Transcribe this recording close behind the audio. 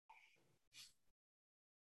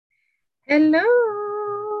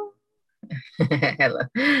Hello. Hello.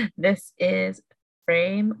 This is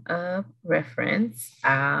Frame of Reference.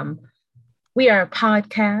 We are a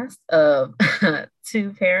podcast of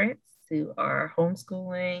two parents who are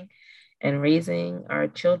homeschooling and raising our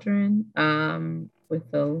children with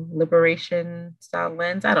the liberation style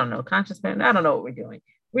lens. I don't know, conscious man. I don't know what we're doing.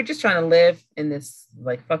 We're just trying to live in this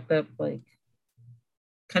like fucked up like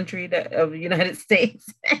country that of the United States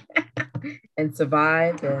and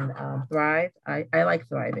survive and thrive. I like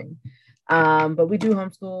thriving. But we do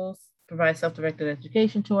homeschools, provide self-directed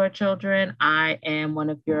education to our children. I am one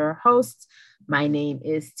of your hosts. My name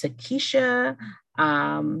is Takesha.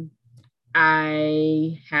 I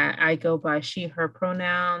go by she, her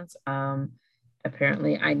pronouns.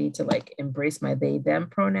 Apparently I need to like embrace my they, them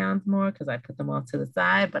pronouns more because I put them all to the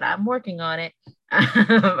side, but I'm working on it.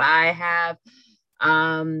 I have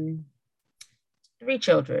three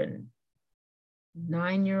children,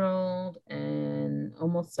 9-year-old and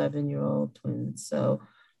almost 7-year-old twins. So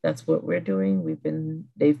that's what we're doing.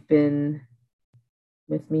 They've been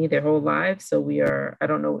with me their whole lives. So I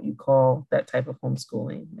don't know what you call that type of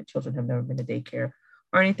homeschooling. My children have never been to daycare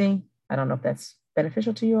or anything. I don't know if that's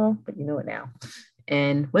beneficial to you all, but you know it now.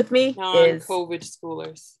 And with me is non-COVID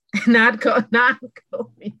schoolers. not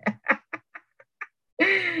COVID.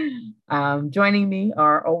 Joining me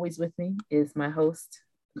or always with me is my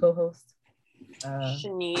co-host,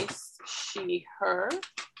 Shanice, she, her.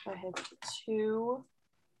 I have 2,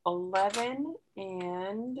 11,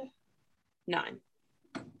 and 9.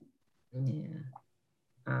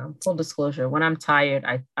 Yeah. Full disclosure, when I'm tired,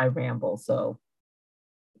 I ramble. So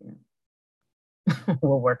yeah.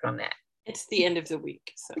 We'll work on that. It's the end of the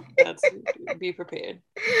week, so that's be prepared.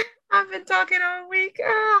 I've been talking all week.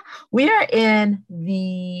 We are in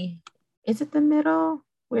is it the middle?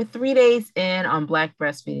 We're 3 days in on Black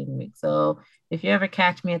Breastfeeding Week. So if you ever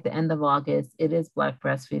catch me at the end of August, it is Black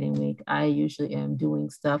Breastfeeding Week. I usually am doing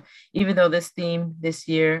stuff, even though this theme this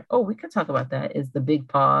year, we could talk about that, is the big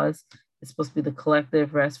pause. It's supposed to be the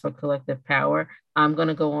collective rest for collective power. I'm going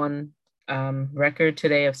to go on record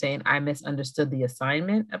today of saying I misunderstood the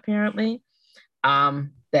assignment, apparently,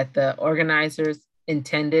 that the organizers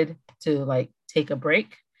intended to like take a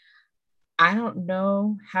break. I don't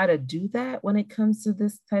know how to do that when it comes to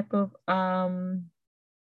this type of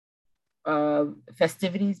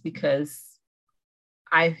festivities because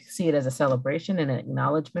I see it as a celebration and an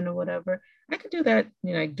acknowledgement or whatever. I could do that,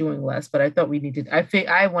 like doing less, but I thought we needed,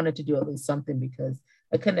 I wanted to do at least something because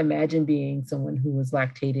I couldn't imagine being someone who was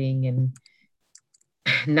lactating and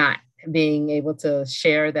not being able to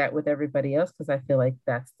share that with everybody else because I feel like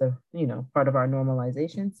that's the part of our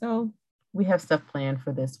normalization. So we have stuff planned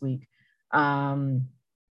for this week.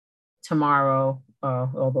 Tomorrow,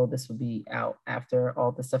 although this will be out after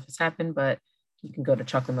all the stuff has happened, but you can go to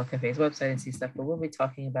Chocolate Milk Cafe's website and see stuff. But we'll be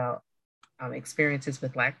talking about experiences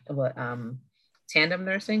with tandem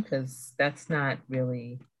nursing because that's not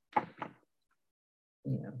really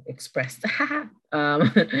expressed enough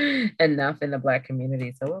in the Black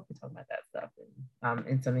community. So we'll be talking about that stuff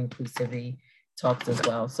and some inclusivity talks as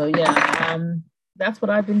well. So yeah, that's what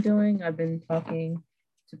I've been doing. I've been talking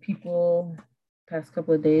to people past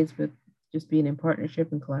couple of days with just being in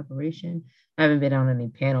partnership and collaboration. I haven't been on any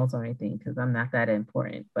panels or anything because I'm not that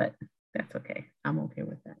important, but that's okay. I'm okay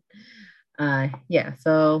with that. Yeah,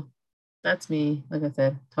 so that's me. Like I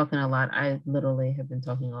said, talking a lot. I literally have been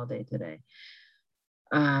talking all day today.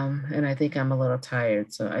 And I think I'm a little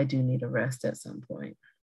tired, so I do need a rest at some point.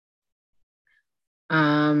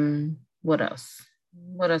 What else?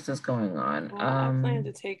 What else is going on? Well, I plan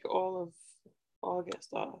to take all of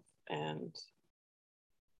August off and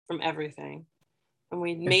from everything. And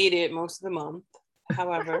we made it most of the month.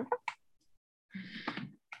 However,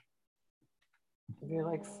 we're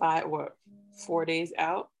like 4 days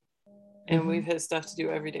out, and we've had stuff to do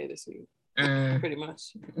every day this week. Pretty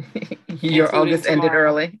much. Your August ended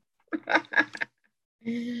early.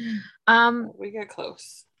 We got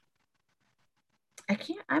close.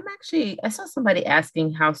 I saw somebody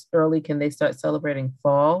asking how early can they start celebrating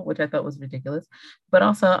fall, which I thought was ridiculous. But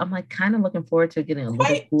also I'm like kind of looking forward to getting a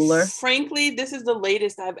little cooler. Frankly, this is the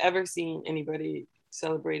latest I've ever seen anybody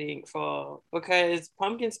celebrating fall because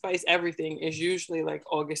pumpkin spice everything is usually like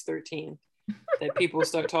August 13th that people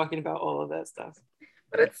start talking about all of that stuff.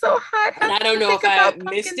 But it's so hot. And I don't know if I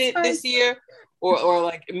missed it this year or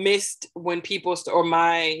like missed when people or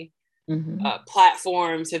my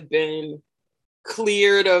platforms have been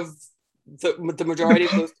cleared of the majority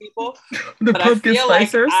of those people. But I feel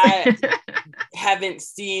spicers. Like I haven't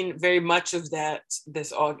seen very much of that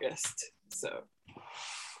this August. So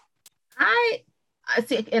I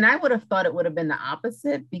see, and I would have thought it would have been the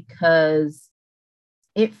opposite because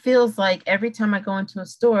it feels like every time I go into a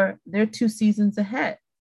store, they're 2 seasons ahead.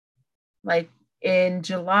 Like in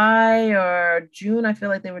July or June, I feel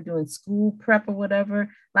like they were doing school prep or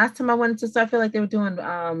whatever. Last time I went to store, I feel like they were doing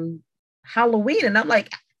Halloween, and I'm like,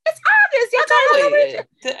 it's August, y'all got Halloween.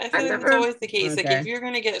 I feel like it's always the case. Okay. Like if you're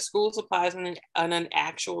gonna get school supplies on an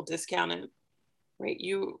actual discounted rate,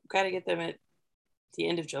 you got to get them at the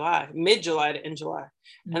end of July, mid-July to end July,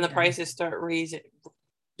 and the prices start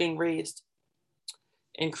being raised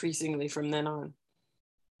increasingly from then on.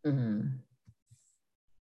 Mm-hmm.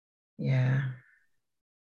 Yeah,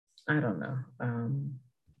 I don't know.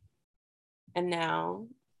 And now,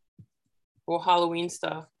 well, Halloween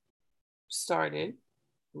stuff started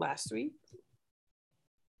last week,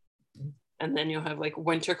 and then you'll have like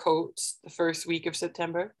winter coats the first week of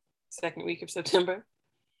September, second week of September,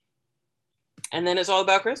 and then it's all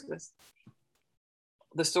about Christmas.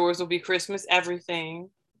 The stores will be Christmas everything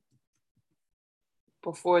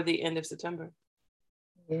before the end of September.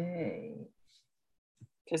 Yay.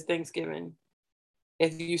 Because Thanksgiving,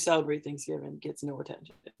 if you celebrate Thanksgiving, gets no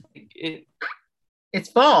attention. It's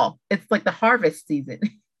fall. It's like the harvest season.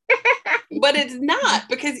 But it's not,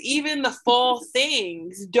 because even the fall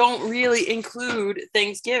things don't really include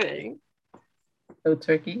Thanksgiving. Oh,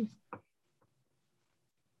 turkey.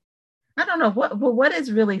 I don't know what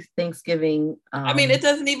is really Thanksgiving. I mean, it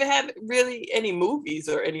doesn't even have really any movies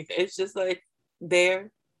or anything. It's just like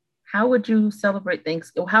there. How would you celebrate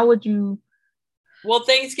Thanksgiving? How would you? Well,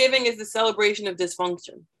 Thanksgiving is the celebration of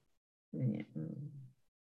dysfunction. Yeah.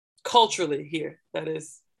 Culturally here, that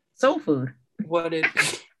is soul food. What it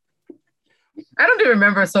I don't even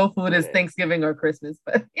remember soul food as Thanksgiving or Christmas,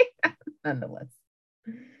 but nonetheless.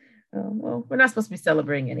 Well, we're not supposed to be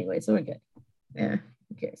celebrating anyway, so we're good. Yeah,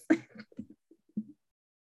 who cares?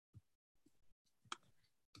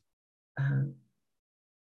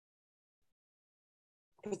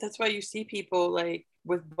 But that's why you see people like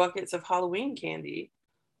with buckets of Halloween candy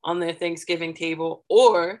on their Thanksgiving table,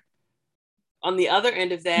 or on the other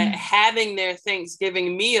end of that, having their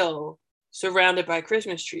Thanksgiving meal surrounded by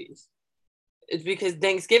Christmas trees. It's because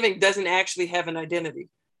Thanksgiving doesn't actually have an identity.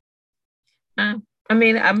 I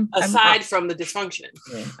mean, aside from the dysfunction.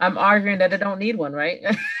 Yeah, I'm arguing that I don't need one, right?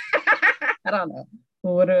 I don't know.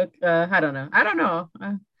 I don't know. I don't know.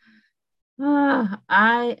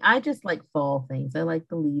 I just like fall things. I like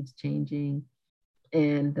the leaves changing,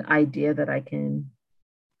 and the idea that I can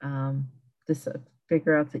just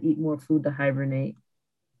figure out to eat more food to hibernate.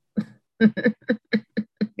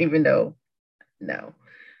 Even though, no.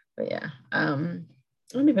 But yeah, I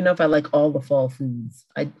don't even know if I like all the fall foods.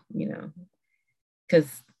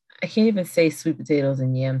 Because I can't even say sweet potatoes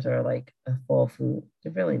and yams are like a fall food.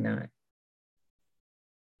 They're really not.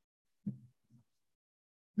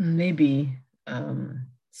 Maybe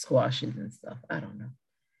squashes and stuff. I don't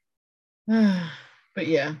know. But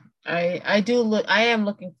yeah, I am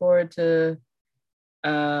looking forward to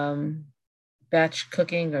batch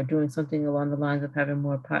cooking or doing something along the lines of having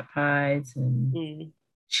more pot pies and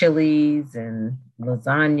chilies and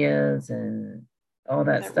lasagnas and all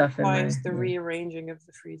that stuff. Requires the rearranging of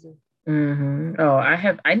the freezer. Mm-hmm. Oh,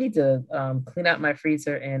 I need to clean out my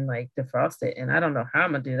freezer and like defrost it, and I don't know how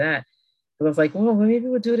I'm gonna do that. I was like, well, maybe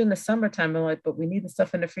we'll do it in the summertime. I'm like, but we need the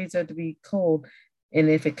stuff in the freezer to be cold, and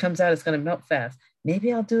if it comes out, it's gonna melt fast.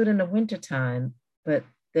 Maybe I'll do it in the wintertime, but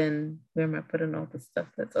then where am I putting all the stuff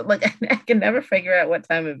that's like I can never figure out what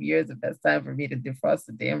time of year is the best time for me to defrost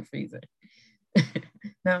the damn freezer.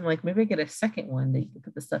 Now I'm like, maybe I get a second one that you can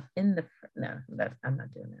put the stuff in the I'm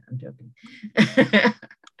not doing that. I'm joking.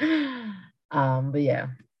 But yeah.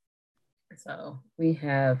 So we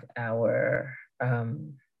have our I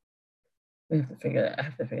have to figure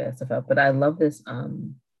that stuff out. But I love this.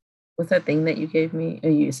 What's that thing that you gave me? Or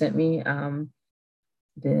you sent me?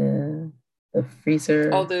 The freezer.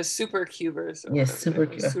 Oh, the super cubers. Yes, super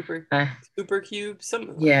cube. Super cube.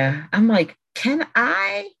 Something. Yeah, I'm like, can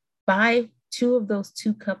I buy 2 of those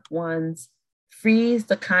 2-cup ones? Freeze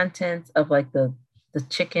the contents of like the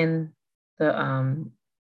chicken, the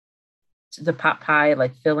pot pie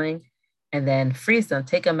like filling, and then freeze them.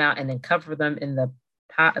 Take them out and then cover them in the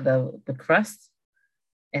pot, the crust.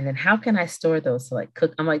 And then how can I store those to like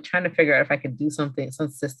cook? I'm like trying to figure out if I could do some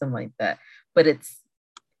system like that, but it's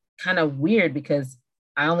kind of weird because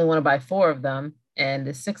I only want to buy 4 of them and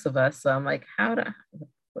there's 6 of us. So I'm like, I've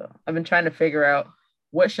been trying to figure out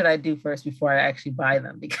what should I do first before I actually buy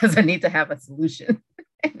them, because I need to have a solution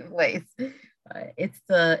in place. It's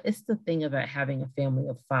the thing about having a family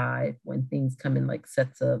of 5 when things come in like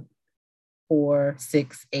sets of 4,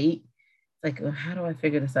 6, 8. like, well, how do I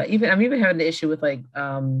figure this out? I'm even having the issue with like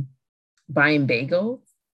buying bagels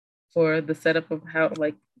for the setup of how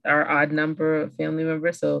like our odd number of family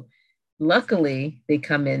members. So luckily they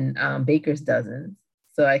come in baker's dozens.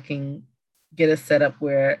 So I can get a setup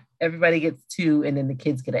where everybody gets two and then the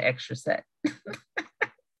kids get an extra set.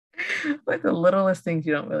 Like the littlest things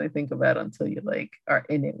you don't really think about until you like are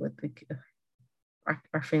in it with the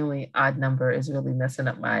our family odd number is really messing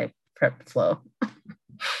up my prep flow.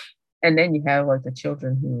 And then you have like the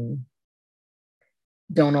children who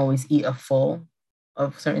don't always eat a full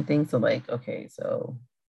of certain things. So like, okay, so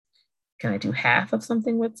can I do half of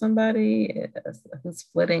something with somebody who's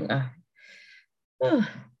splitting? All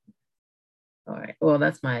right. Well,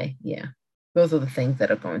 that's my, yeah. Those are the things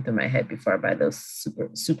that are going through my head before I buy those super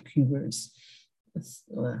soup cubers,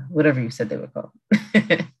 whatever you said they were called.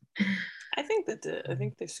 I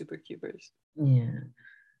think they're super cubers. Yeah.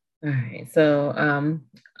 All right. So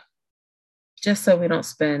just so we don't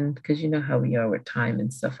spend, because you know how we are with time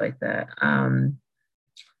and stuff like that.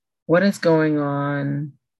 What is going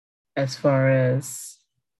on as far as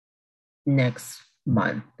next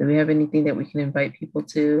month? Do we have anything that we can invite people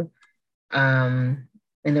to? I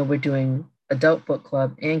know we're doing adult book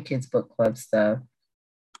club and kids book club stuff.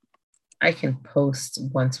 I can post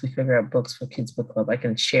once we figure out books for kids book club. I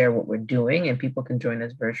can share what we're doing and people can join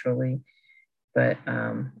us virtually. But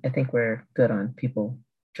I think we're good on people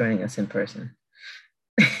joining us in person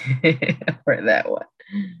for that one.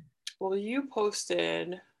 Well, you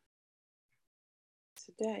posted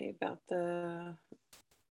today about the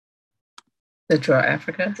Draw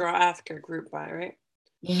Africa group buy, right?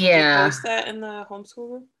 Yeah. Did you post that in the homeschool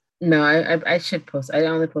group? No, I should post. I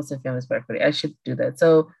only posted Families by Equity. I should do that.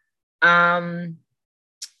 So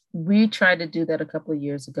we tried to do that a couple of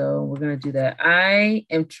years ago. We're going to do that. I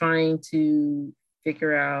am trying to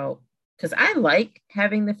figure out, because I like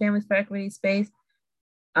having the Families by Equity space.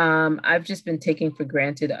 I've just been taking for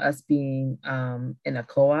granted us being in a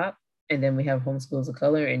co-op, and then we have Homeschools of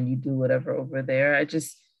Color and you do whatever over there.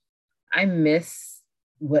 I miss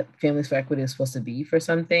what Families for Equity is supposed to be for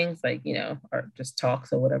some things, like, you know, or just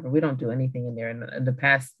talks or whatever. We don't do anything in there. In the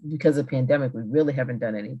past, because of pandemic, we really haven't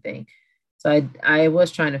done anything. So I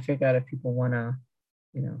was trying to figure out if people want to,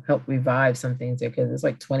 you know, help revive some things there, because there's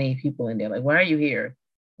like 20 people in there. Like, why are you here?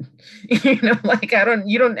 You know, like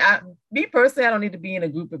me personally, I don't need to be in a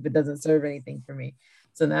group if it doesn't serve anything for me.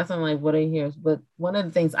 So that's I'm like, what are you here? But one of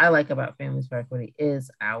the things I like about Families for Equity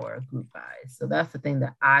is our group buys. So that's the thing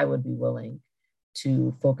that I would be willing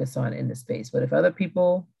to focus on in the space. But if other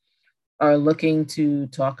people are looking to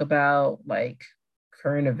talk about like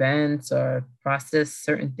current events or process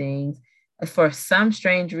certain things, for some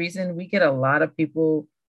strange reason, we get a lot of people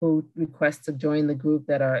who request to join the group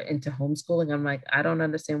that are into homeschooling. I'm like, I don't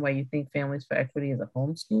understand why you think Families for Equity is a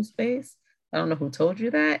homeschool space. I don't know who told you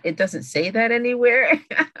that. It doesn't say that anywhere.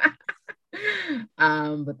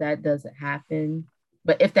 But that doesn't happen.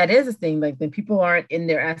 But if that is a thing, like then people aren't in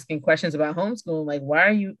there asking questions about homeschooling. Like,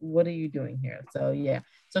 what are you doing here? So yeah.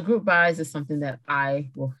 So group buys is something that I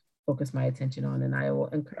will focus my attention on, and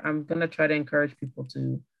I'm gonna try to encourage people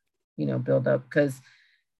to, you know, build up, because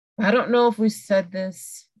I don't know if we said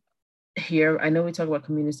this here. I know we talk about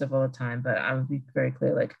community stuff all the time, but I would be very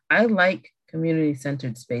clear. Like, I like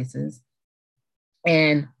community-centered spaces.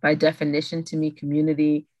 And by definition, to me,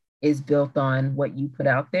 community is built on what you put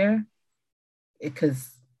out there.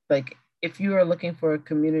 Because, like, if you are looking for a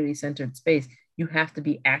community-centered space, you have to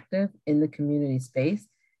be active in the community space.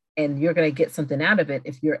 And you're going to get something out of it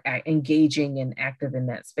if you're engaging and active in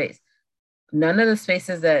that space. None of the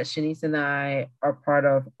spaces that Shanice and I are part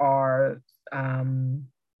of are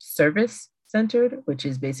service centered, which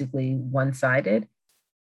is basically one-sided.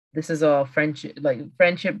 This is all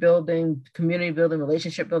friendship building, community building,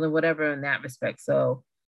 relationship building, whatever in that respect. So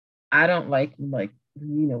I don't like, you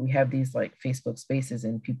know, we have these like Facebook spaces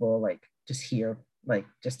and people are like just here, like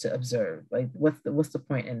just to observe. Like, what's the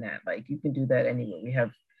point in that? Like, you can do that anyway. We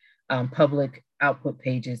have public output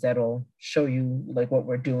pages that'll show you like what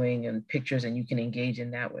we're doing and pictures, and you can engage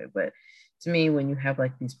in that way. But to me, when you have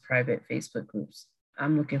like these private Facebook groups,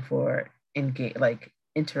 I'm looking for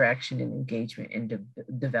interaction and engagement in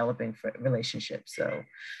developing for relationships. So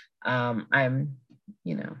I'm,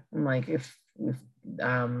 you know, I'm like, if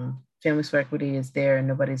Families for Equity is there and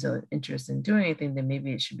nobody's interested in doing anything, then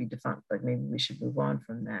maybe it should be defunct. Like, maybe we should move on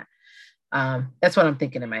from that. That's what I'm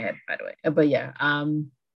thinking in my head, by the way. But yeah,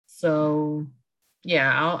 so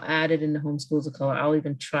yeah, I'll add it in the Homeschools of Color. I'll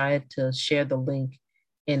even try to share the link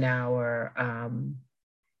in our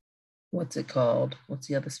what's it called? What's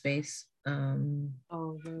the other space? Google.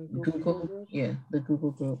 Yeah, the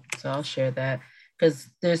Google group. So I'll share that, because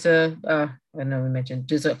there's I know we mentioned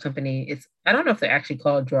there's a company. I don't know if they're actually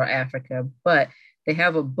called Draw Africa, but they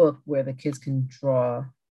have a book where the kids can draw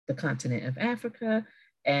the continent of Africa,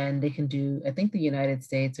 and they can do, I think, the United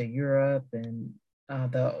States or Europe and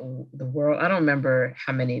the world. I don't remember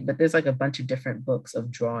how many, but there's like a bunch of different books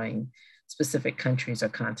of drawing specific countries or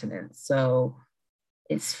continents. So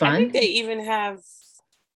it's fun. I think they even have,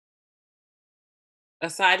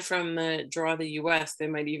 aside from the Draw the US, they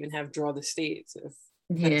might even have Draw the States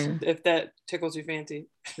if that tickles your fancy.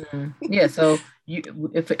 Yeah, so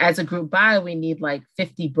if as a group buy, we need like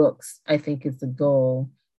 50 books, I think is the goal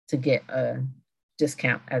to get a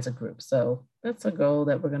discount as a group. So that's a goal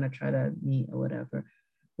that we're going to try to meet or whatever.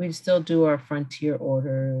 We still do our Frontier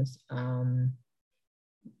orders.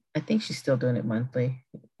 I think she's still doing it monthly.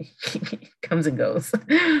 Comes and goes.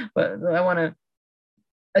 But I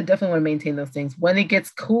definitely want to maintain those things. When it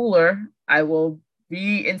gets cooler, I will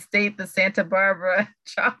reinstate the Santa Barbara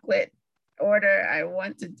chocolate order. I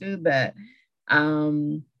want to do that.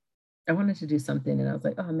 I wanted to do something and I was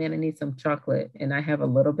like, oh man, I need some chocolate. And I have a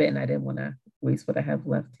little bit and I didn't want to waste what I have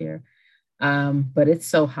left here. But it's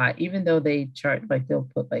so hot, even though they chart, like they'll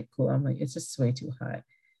put like cool, I'm like, it's just way too hot.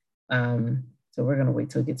 So we're gonna wait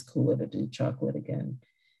till it gets cooler to do chocolate again.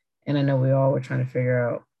 And I know we all were trying to figure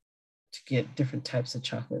out to get different types of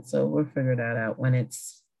chocolate. So we'll figure that out when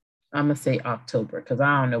it's, I'm gonna say October, because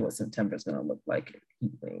I don't know what September is gonna look like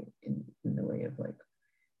heat wave in the way of like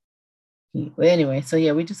heat. But anyway, so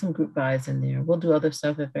yeah, we do some group buys in there. We'll do other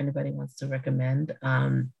stuff if anybody wants to recommend.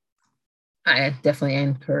 I definitely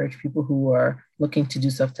encourage people who are looking to do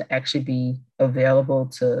stuff to actually be available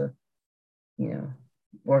to,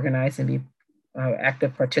 organize and be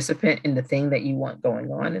active participant in the thing that you want going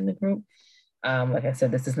on in the group. Like I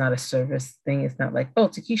said, this is not a service thing. It's not like, oh,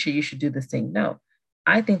 Takesha, you should do this thing. No,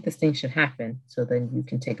 I think this thing should happen. So then you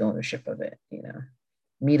can take ownership of it,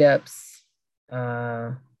 meetups,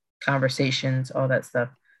 conversations, all that stuff.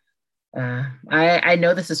 I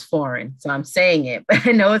know this is foreign, so I'm saying it, but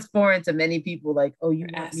I know it's foreign to many people. Like, oh, you're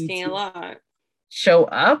asking a lot. Show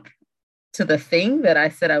up to the thing that I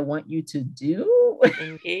said I want you to do.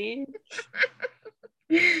 Engage.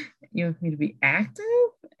 You want me to be active,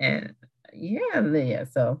 and yeah.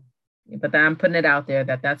 So, but I'm putting it out there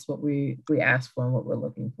that's what we ask for and what we're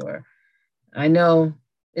looking for. I know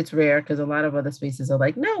it's rare because a lot of other spaces are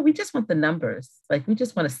like, no, we just want the numbers. Like, we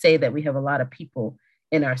just want to say that we have a lot of people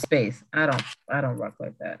in our space. I don't rock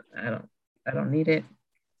like that. I don't need it.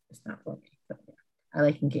 It's not for me. But yeah, I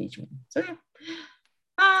like engagement. So yeah,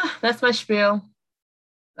 that's my spiel.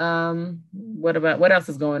 What else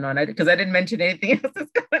is going on? Because I didn't mention anything else is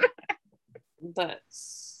going on.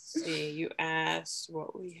 Let's see. You asked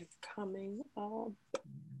what we have coming up.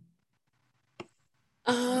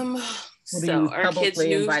 So our kids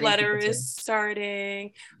newsletter is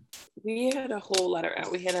starting. We had a whole letter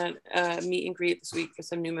out. We had a meet and greet this week for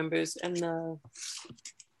some new members in the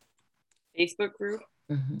Facebook group.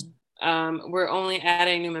 Mm-hmm. We're only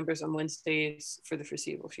adding new members on Wednesdays for the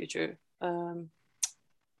foreseeable future.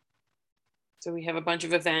 So we have a bunch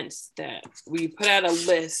of events that we put out a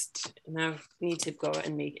list, and I need to go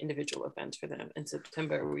and make individual events for them. In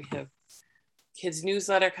September, we have kids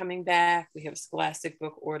newsletter coming back. We have Scholastic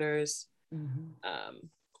book orders. Mm-hmm.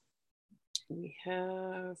 We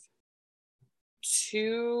have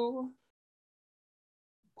 2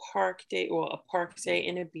 park day, a park day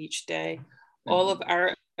and a beach day. Mm-hmm. All of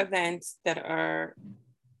our events that are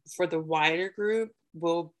for the wider group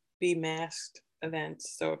will be masked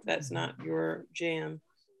events. So if that's not your jam,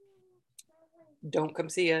 don't come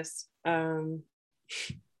see us. And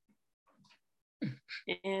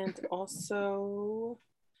also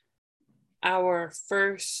our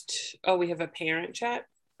first, we have a parent chat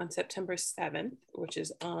on September 7th, which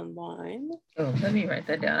is online. Oh, let me write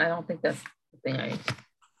that down. I don't think that's the thing I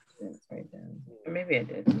didn't write down. Or maybe I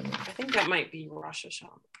did. I think that might be Rosh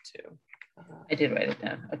Hashanah too. I did write it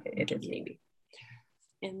down. Okay, it is maybe.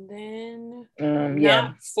 And then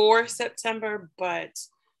not for September, but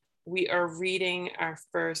we are reading our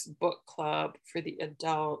first book club for the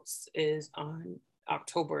adults is on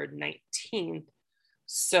October 19th.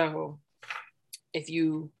 So if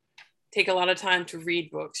you take a lot of time to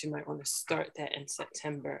read books, you might want to start that in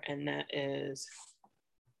September. And that is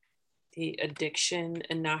The Addiction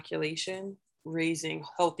Inoculation, Raising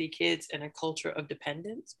Healthy Kids in a Culture of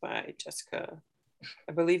Dependence by Jessica,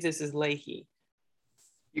 I believe this is Leahy.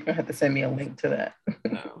 You're gonna have to send me a link to that.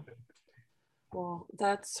 Oh. Well,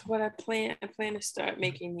 that's what I plan. I plan to start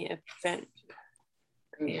making the event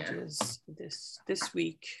pages this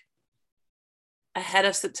week ahead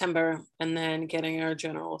of September, and then getting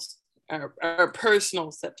our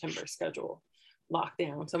personal September schedule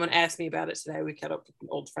lockdown. Someone asked me about it today. We caught up with an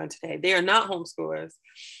old friend today. They are not homeschoolers,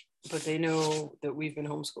 but they know that we've been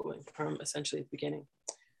homeschooling from essentially the beginning.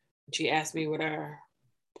 She asked me what our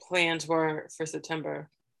plans were for September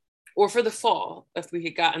or for the fall, if we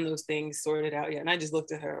had gotten those things sorted out yet. And I just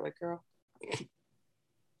looked at her like, girl,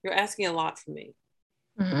 you're asking a lot from me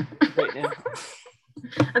right now.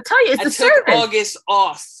 I tell you, it's I the took service. August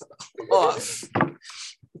off.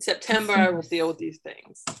 In September, I will deal with these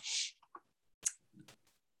things.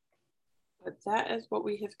 But that is what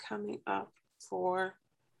we have coming up for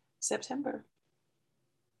September.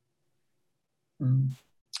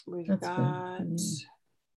 We've got, I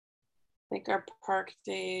think our park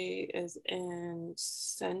day is in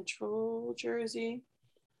Central Jersey,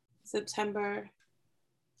 September.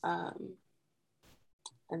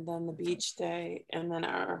 And then the beach day, and then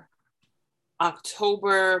our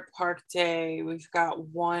October park day, we've got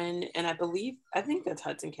one, and I think that's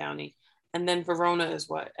Hudson County. And then Verona is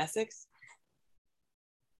what, Essex?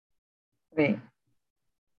 Wait.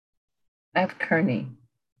 I have Kearney.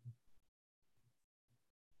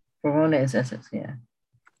 Verona is Essex, yeah.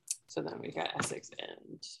 So then we got Essex,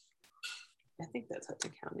 and I think that's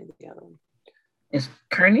Hudson County, the other one. Is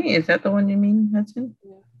Kearney, is that the one you mean, Hudson?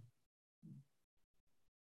 Yeah.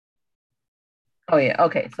 Oh yeah,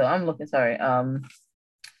 okay. So I'm looking, sorry. All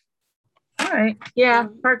right. Yeah,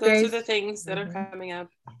 park those days. are the things that are coming up.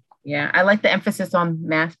 Yeah, I like the emphasis on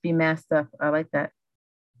be mass stuff. I like that.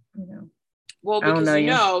 You know. Well, because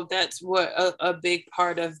that's what a big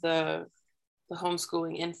part of the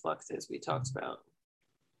homeschooling influx is. We talked about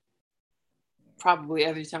probably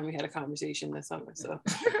every time we had a conversation this summer. So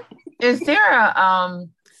is there a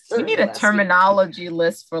we need a terminology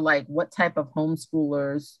list for like what type of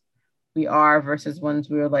homeschoolers we are versus ones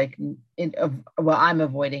we're like I'm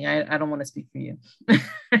avoiding. I don't want to speak for you. I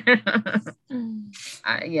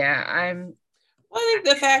think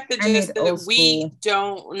the fact that just that we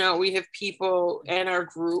don't know, we have people in our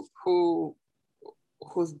group who've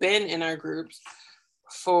been in our groups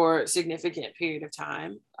for a significant period of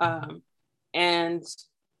time. And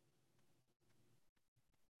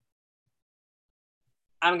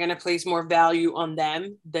I'm going to place more value on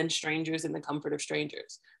them than strangers in the comfort of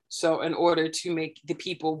strangers. So in order to make the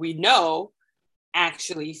people we know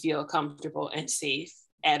actually feel comfortable and safe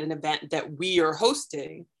at an event that we are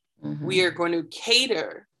hosting, we are going to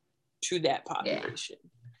cater to that population.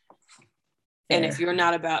 Yeah. And if you're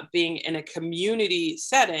not about being in a community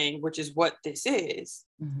setting, which is what this is,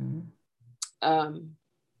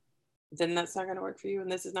 then that's not going to work for you,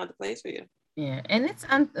 and this is not the place for you. Yeah, and it's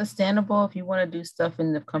understandable if you want to do stuff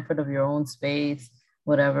in the comfort of your own space,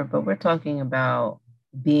 whatever, but we're talking about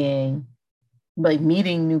being like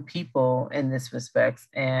meeting new people in this respect,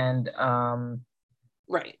 and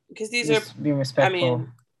right, because these are being respectful.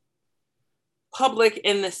 Public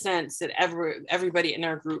in the sense that everybody in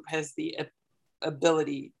our group has the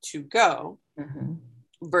ability to go,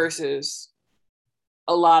 versus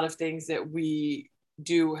a lot of things that we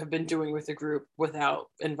have been doing with the group without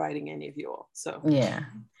inviting any of you all. So yeah,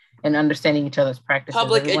 and understanding each other's practices.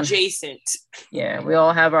 Public adjacent. Yeah, we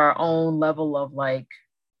all have our own level of like,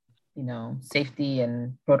 safety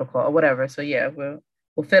and protocol or whatever. So yeah, we'll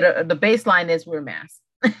fit. The baseline is we're masked.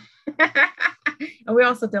 And we're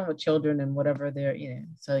also dealing with children and whatever they're,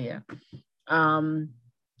 so yeah. And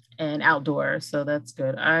outdoors. So that's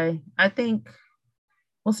good. I think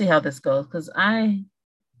we'll see how this goes, because I,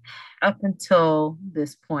 up until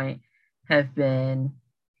this point, have been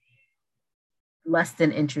less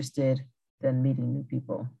than interested than meeting new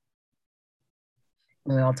people.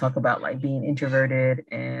 And we all talk about like being introverted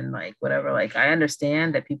and like whatever. Like I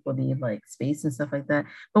understand that people need like space and stuff like that,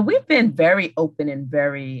 but we've been very open and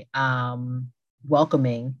very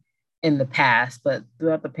welcoming in the past. But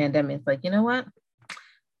throughout the pandemic, it's like, you know what?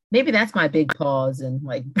 Maybe that's my big pause and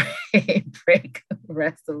like break the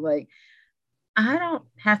rest of like, I don't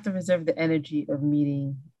have to reserve the energy of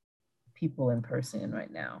meeting people in person right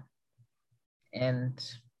now. And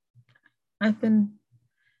it's been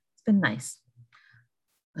nice.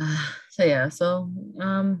 So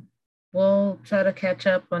we'll try to catch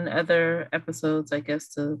up on other episodes, I guess,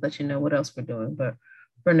 to let you know what else we're doing. But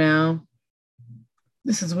for now,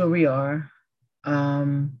 this is where we are.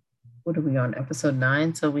 What are we on? Episode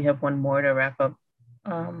 9. So we have one more to wrap up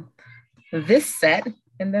this set,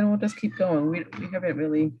 and then we'll just keep going. We haven't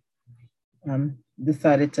really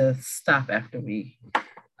decided to stop after we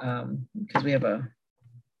because we have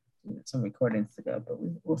some recordings to go, but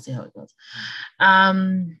we'll see how it goes.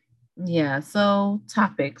 So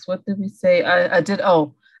topics. What did we say? I did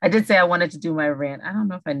say I wanted to do my rant. I don't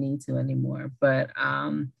know if I need to anymore, but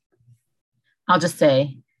I'll just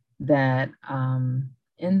say that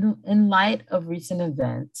in light of recent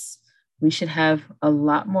events, we should have a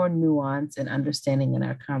lot more nuance and understanding in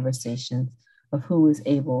our conversations of who is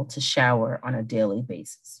able to shower on a daily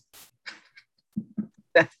basis.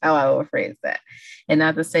 That's how I will phrase that. And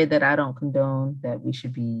not to say that I don't condone that we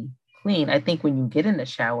should be clean. I think when you get in the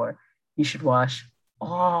shower, you should wash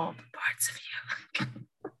all the parts of you.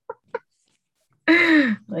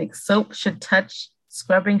 Like soap should touch,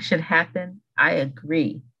 scrubbing should happen. I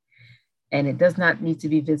agree. And it does not need to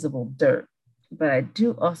be visible dirt. But I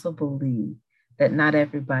do also believe that not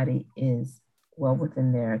everybody is well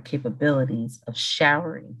within their capabilities of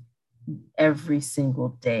showering every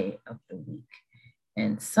single day of the week.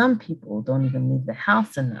 And some people don't even leave the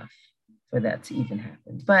house enough for that to even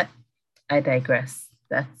happen. But I digress.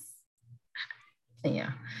 That's,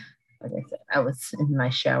 yeah, like I said, I was in my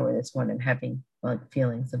shower this morning having like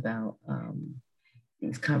feelings about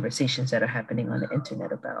these conversations that are happening on the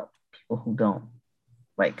internet about people who don't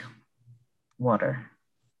like water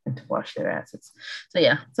and to wash their asses. So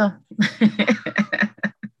yeah, so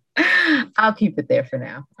I'll keep it there for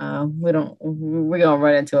now. We're gonna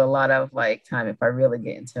run into a lot of like time if I really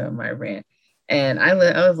get into my rant. And I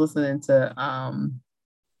was listening to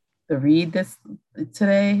the read this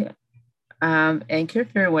today, and Kira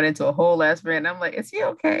Fury went into a whole last rant. I'm like, is he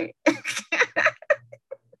okay?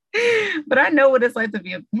 But I know what it's like to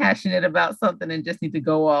be passionate about something and just need to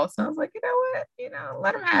go off. So I was like, you know what?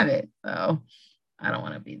 Let him have it. So I don't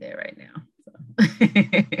want to be there right now.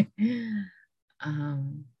 So.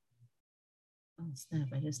 Oh snap!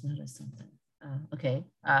 I just noticed something. Okay,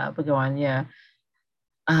 but go on. Yeah.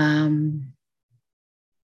 I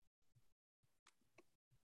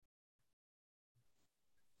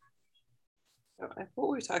what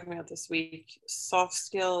were we talking about this week? Soft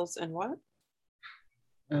skills and what?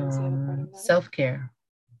 Self-care.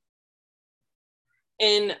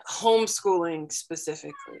 In homeschooling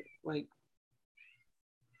specifically, like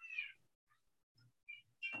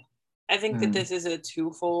I think that this is a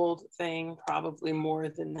twofold thing, probably more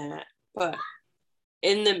than that. But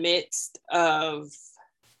in the midst of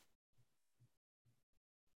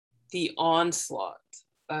the onslaught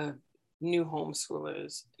of new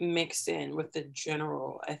homeschoolers mixed in with the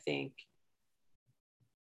general, I think,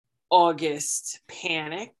 August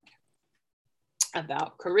panic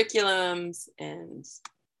about curriculums and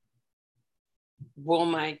will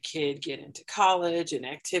my kid get into college and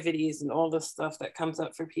activities and all the stuff that comes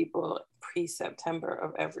up for people pre-September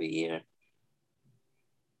of every year.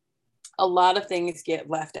 A lot of things get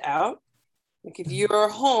left out. Like if you're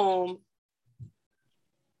home,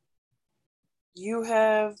 you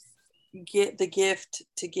get the gift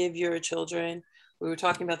to give your children. We were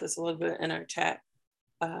talking about this a little bit in our chat,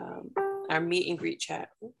 our meet and greet chat.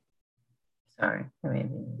 Sorry,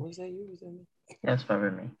 was that you? Was that me? That's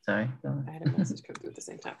probably me. Sorry. I had a message come through at the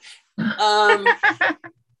same time.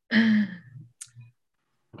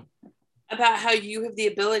 About how you have the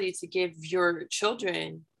ability to give your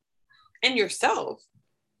children and yourself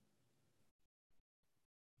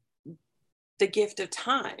the gift of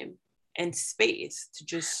time and space to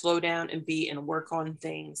just slow down and be and work on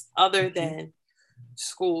things other than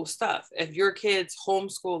school stuff. If your kid's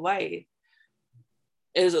homeschool life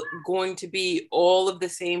is going to be all of the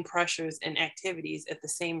same pressures and activities at the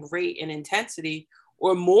same rate and intensity,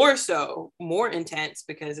 or more so, more intense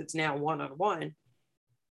because it's now one-on-one,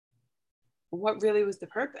 what really was the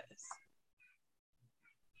purpose?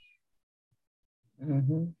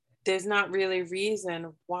 There's not really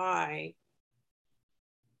reason why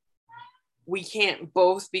we can't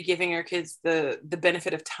both be giving our kids the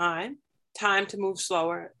benefit of time to move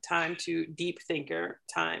slower, time to deep thinker,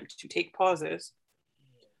 time to take pauses,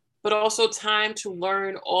 but also time to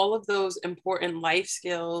learn all of those important life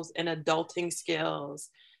skills and adulting skills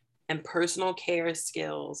and personal care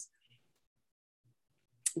skills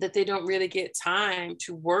that they don't really get time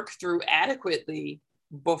to work through adequately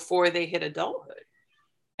before they hit adulthood.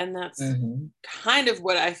 And that's kind of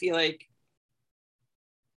what I feel like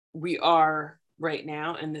we are right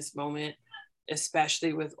now in this moment,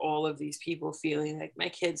 especially with all of these people feeling like my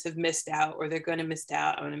kids have missed out or they're going to miss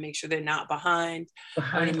out. I want to make sure they're not behind.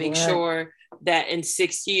 I want to make sure that in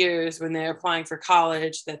 6 years when they're applying for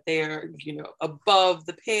college that they're, above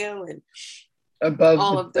the pale and above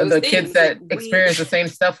all of those the kids that experience the same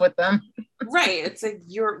stuff with them. Right. It's like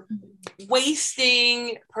you're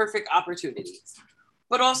wasting perfect opportunities.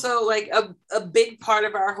 But also like a big part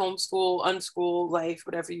of our homeschool, unschool life,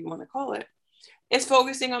 whatever you want to call it, is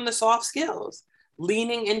focusing on the soft skills,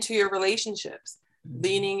 leaning into your relationships,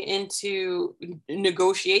 leaning into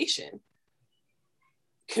negotiation,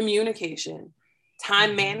 communication,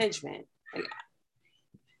 time management. Like,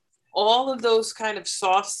 all of those kind of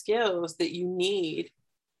soft skills that you need,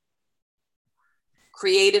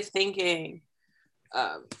 creative thinking,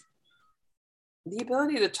 the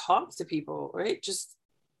ability to talk to people, right? Just,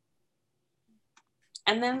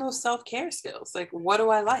 and then those self-care skills, like, what do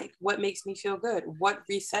I like? What makes me feel good? What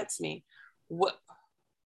resets me? What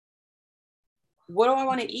do I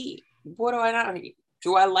want to eat? What do I not eat?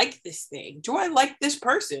 Do I like this thing? Do I like this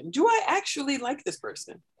person? Do I actually like this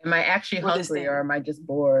person? Am I actually hungry or am I just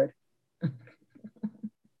bored?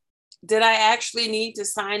 Did I actually need to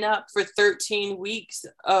sign up for 13 weeks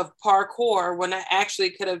of parkour when I actually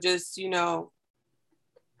could have just,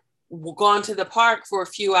 gone to the park for a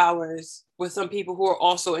few hours with some people who are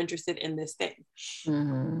also interested in this thing?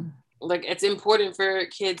 Mm-hmm. Like, it's important for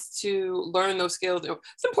kids to learn those skills.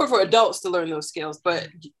 It's important for adults to learn those skills, but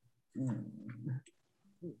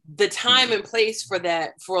the time and place for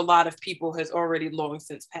that for a lot of people has already long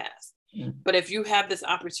since passed. Mm-hmm. But if you have this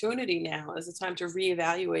opportunity now, is the time to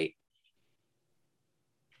reevaluate.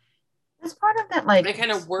 It's part of that, like, and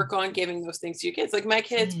kind of work on giving those things to your kids. Like my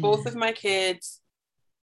kids, both of my kids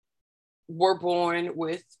were born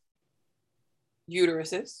with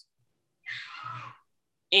uteruses.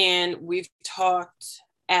 And we've talked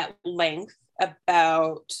at length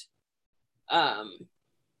about not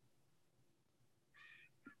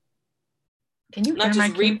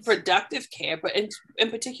just reproductive care, but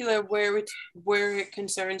in particular where it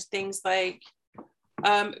concerns things like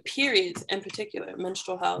periods, in particular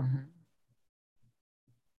menstrual health, mm-hmm.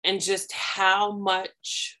 and just how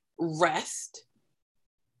much rest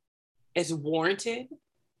is warranted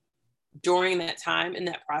during that time in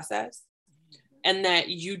that process, and that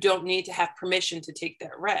you don't need to have permission to take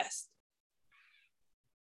that rest.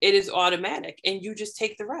 It is automatic, and you just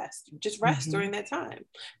take the rest. You just rest mm-hmm. during that time.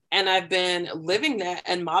 And I've been living that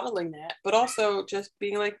and modeling that, but also just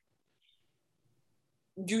being like,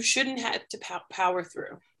 you shouldn't have to power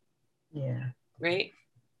through. Yeah. Right?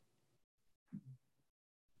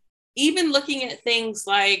 Even looking at things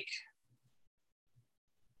like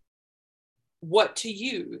what to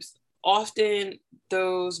use. Often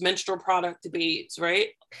those menstrual product debates, right?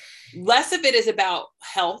 Less of it is about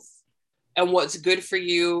health and what's good for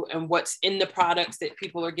you and what's in the products that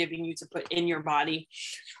people are giving you to put in your body.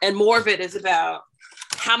 And more of it is about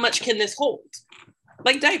how much can this hold?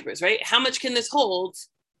 Like diapers, right? How much can this hold?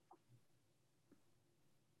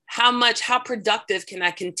 How productive can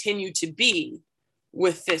I continue to be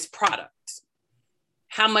with this product?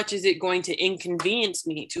 How much is it going to inconvenience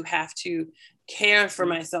me to have to care for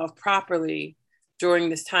myself properly during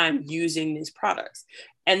this time using these products?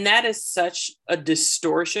 And that is such a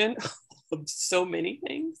distortion of so many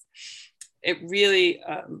things. It really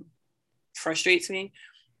frustrates me.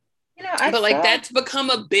 But like that's become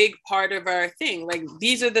a big part of our thing. Like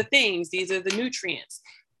these are the things, these are the nutrients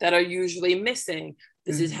that are usually missing.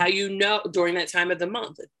 This mm-hmm. is how you know during that time of the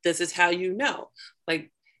month. This is how you know.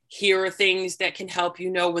 Like here are things that can help you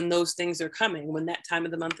know when those things are coming, when that time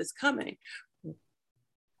of the month is coming.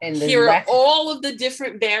 And here are all of the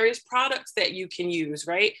different various products that you can use,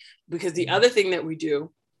 right? Because the other thing that we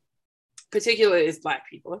do, particularly as Black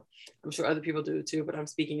people, I'm sure other people do it too, but I'm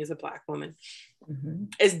speaking as a Black woman, mm-hmm.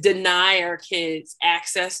 is deny our kids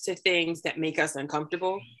access to things that make us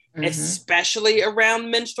uncomfortable, mm-hmm. especially around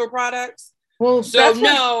menstrual products. Well, so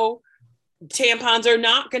no, tampons are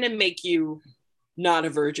not going to make you not a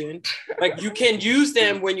virgin. Like you can use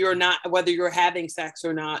them when you're not, whether you're having sex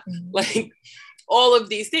or not, mm-hmm. like all of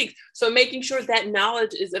these things. So making sure that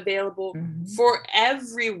knowledge is available mm-hmm. for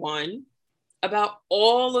everyone about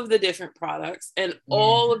all of the different products and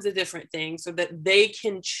all of the different things so that they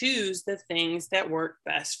can choose the things that work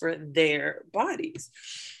best for their bodies.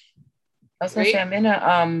 I was gonna say, I'm in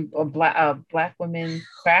a Black women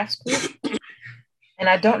crafts group. And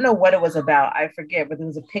I don't know what it was about. I forget, but there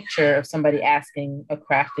was a picture of somebody asking a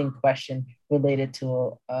crafting question related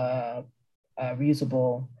to a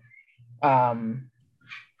reusable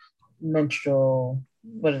menstrual,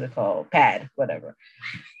 what is it called? Pad, whatever.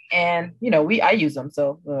 And, I use them.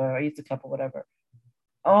 So I used a couple, whatever.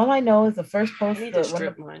 All I know is the first post,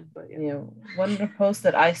 one of the posts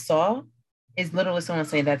that I saw is literally someone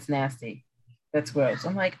saying that's nasty. That's gross.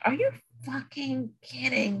 I'm like, are you fucking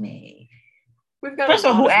kidding me? First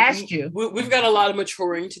of all, who asked you? We've got a lot of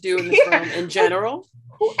maturing to do in this room in general.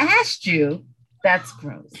 Who asked you? That's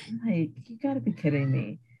gross. I'm like, you gotta be kidding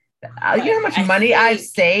me. You know how much money I've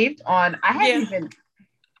saved on? I haven't even.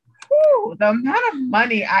 The amount of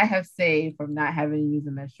money I have saved from not having to use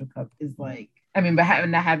a menstrual cup is like, but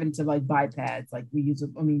not having to like buy pads, like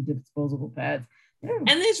disposable pads. And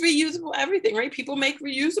there's reusable everything, right? People make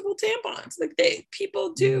reusable tampons. Like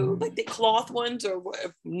people do like the cloth ones or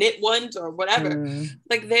knit ones or whatever.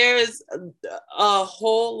 Like there's a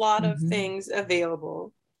whole lot of things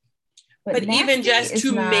available. But even just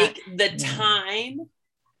to make the time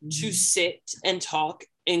to sit and talk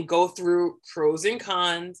and go through pros and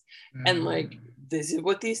cons and like, this is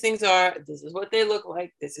what these things are. This is what they look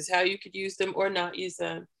like. This is how you could use them or not use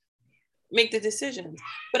them. Make the decisions.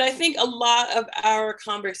 But I think a lot of our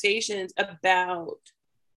conversations about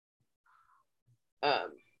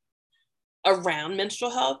around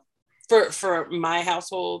menstrual health for my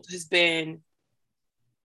household has been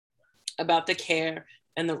about the care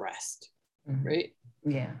and the rest, right?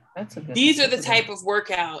 Yeah, that's a good. These are the type of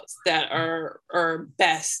workouts that are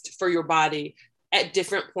best for your body at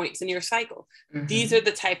different points in your cycle. These are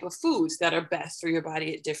the type of foods that are best for your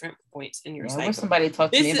body at different points in your cycle. Somebody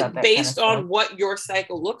talk to me about that. This is based on what your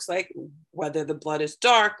cycle looks like, whether the blood is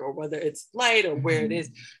dark or whether it's light or where it is,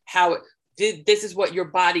 this is what your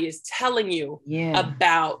body is telling you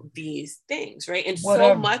about these things, right? And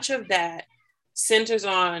so much of that centers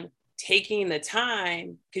on taking the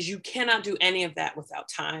time, because you cannot do any of that without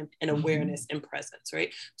time and awareness and presence,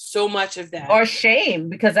 right? So much of that. Or shame,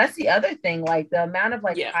 because that's the other thing, like the amount of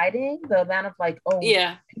hiding, the amount of people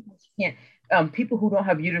can't, people who don't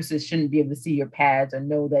have uteruses shouldn't be able to see your pads or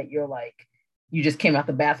know that you're like, you just came out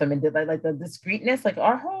the bathroom and did like the discreetness, like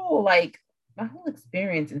my whole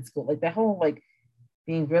experience in school, like that whole like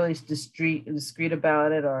being really discreet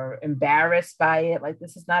about it or embarrassed by it. Like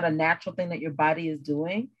this is not a natural thing that your body is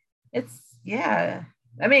doing. I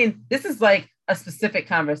mean, this is like a specific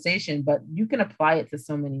conversation, but you can apply it to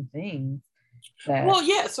so many things.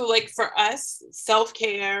 So like for us,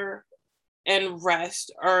 self-care and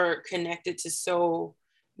rest are connected to so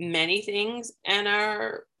many things, and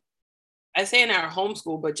I say in our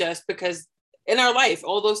homeschool, but just because in our life,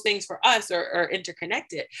 all those things for us are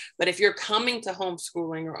interconnected. But if you're coming to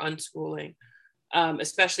homeschooling or unschooling,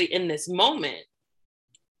 especially in this moment,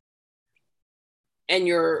 and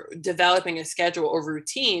you're developing a schedule or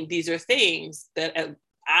routine, these are things that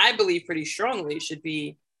I believe pretty strongly should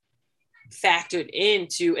be factored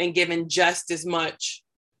into and given just as much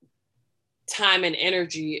time and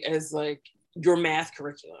energy as like your math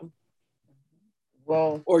curriculum.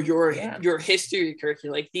 Or your history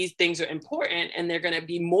curriculum. Like these things are important, and they're going to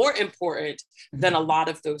be more important than a lot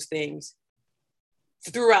of those things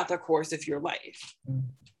throughout the course of your life.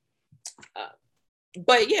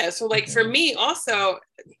 So like for me also,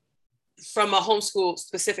 from a homeschool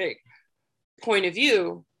specific point of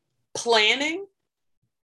view, planning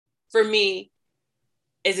for me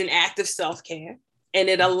is an act of self-care, and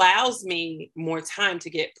it allows me more time to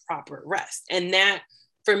get proper rest. And that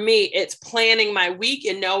for me, it's planning my week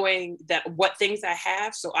and knowing that what things I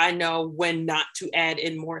have, so I know when not to add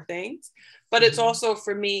in more things. But it's also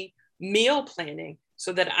for me meal planning,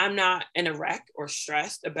 so that I'm not in a wreck or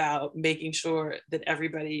stressed about making sure that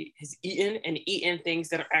everybody has eaten things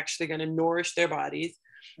that are actually going to nourish their bodies.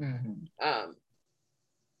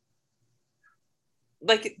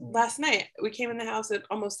 Like last night, we came in the house at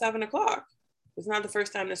almost 7:00. It's not the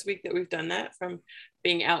first time this week that we've done that from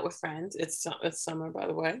being out with friends. It's summer, by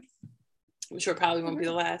the way. I'm sure it probably won't be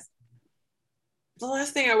the last. The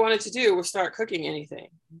last thing I wanted to do was start cooking anything.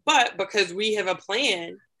 But because we have a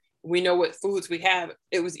plan, we know what foods we have,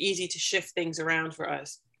 it was easy to shift things around for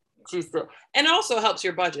us. And it also helps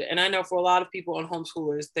your budget. And I know for a lot of people on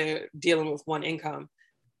homeschoolers, they're dealing with one income.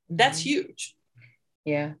 That's huge.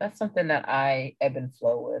 Yeah, that's something that I ebb and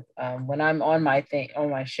flow with. When I'm on my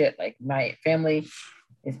shit, like my family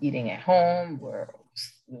is eating at home,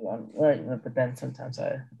 but then sometimes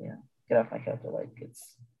I get off my couch, like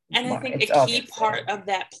it's. And I think a key part of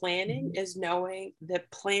that planning is knowing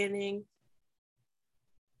that planning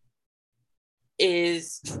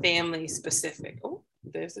is family specific. Oh,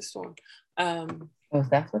 there's the storm.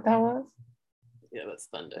 That's what that was? Yeah, that's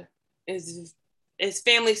thunder. Is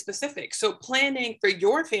family specific. So planning for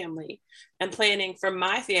your family and planning for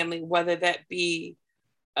my family, whether that be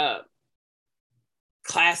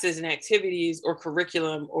classes and activities or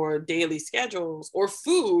curriculum or daily schedules or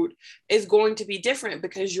food, is going to be different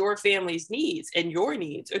because your family's needs and your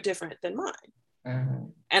needs are different than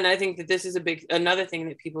mine. And I think that this is another thing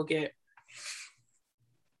that people get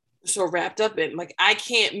so wrapped up in. Like, I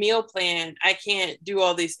can't meal plan, I can't do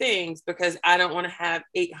all these things because I don't want to have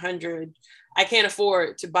 800, I can't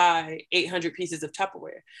afford to buy 800 pieces of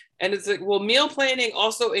Tupperware. And it's like, well, meal planning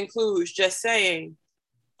also includes just saying,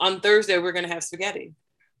 on Thursday, we're going to have spaghetti.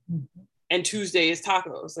 And Tuesday is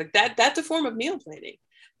tacos. Like that's a form of meal planning.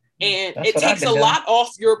 And it takes a lot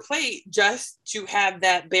off your plate just to have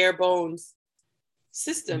that bare bones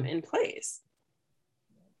system in place.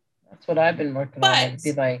 That's what I've been working on. It'd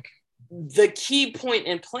be like the key point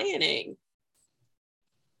in planning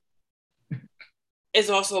is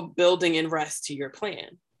also building in rest to your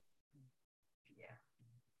plan. Yeah.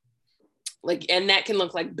 Like, and that can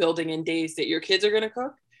look like building in days that your kids are going to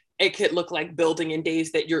cook. It could look like building in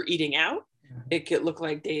days that you're eating out. It could look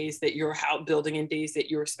like days that you're out building in days that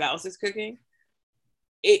your spouse is cooking.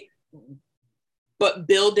 But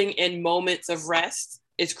building in moments of rest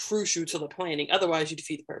is crucial to the planning. Otherwise, you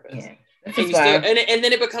defeat the purpose. Yeah. And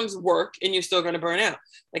then it becomes work and you're still going to burn out.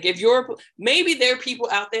 Like maybe there are people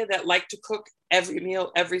out there that like to cook every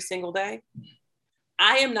meal every single day.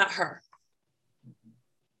 I am not her.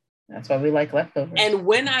 That's why we like leftovers. And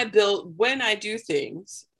when I do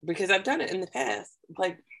things, because I've done it in the past,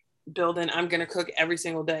 like building, I'm going to cook every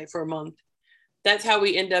single day for a month. That's how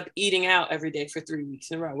we end up eating out every day for 3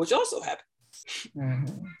 weeks in a row, which also happens.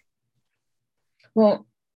 Mm-hmm. Well,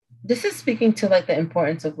 this is speaking to like the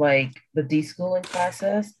importance of like the deschooling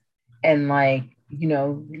process, and like, you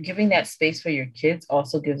know, giving that space for your kids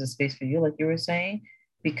also gives a space for you, like you were saying,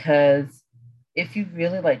 because if you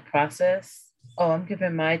really like process, oh, I'm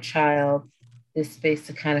giving my child this space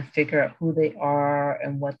to kind of figure out who they are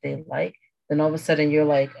and what they like, then all of a sudden you're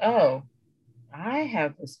like, oh, I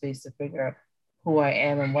have the space to figure out who I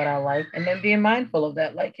am and what I like, and then being mindful of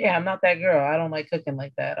that. Like, yeah, I'm not that girl. I don't like cooking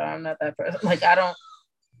like that, or I'm not that person. Like,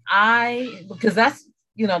 because that's,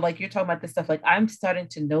 you know, like you're talking about this stuff, like I'm starting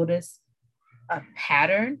to notice a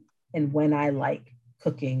pattern in when I like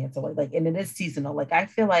cooking and so like, and it is seasonal. Like I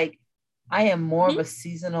feel like I am more of a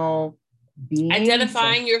seasonal being.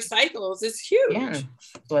 Identifying your cycles is huge. Yeah.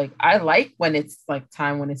 So like I like when it's like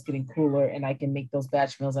time when it's getting cooler and I can make those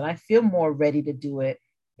batch meals, and I feel more ready to do it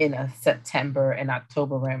in a September and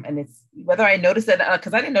October realm. And it's whether I notice it,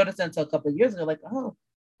 because I didn't notice it until a couple of years ago, like, oh,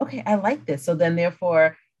 okay, I like this. So then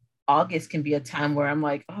therefore August can be a time where I'm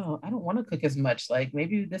like, oh, I don't want to cook as much. Like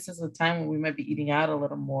maybe this is a time when we might be eating out a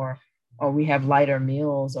little more, or we have lighter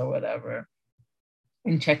meals or whatever,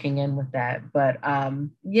 and checking in with that. But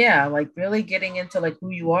yeah, like really getting into like who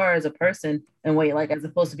you are as a person and what you like, as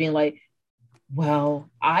opposed to being like, well,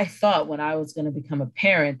 I thought when I was going to become a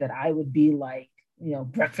parent that I would be like, you know,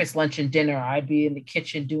 breakfast, lunch, and dinner. I'd be in the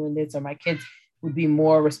kitchen doing this, or my kids would be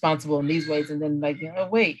more responsible in these ways. And then like, oh,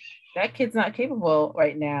 wait, that kid's not capable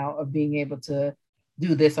right now of being able to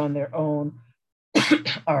do this on their own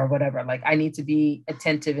or whatever. Like I need to be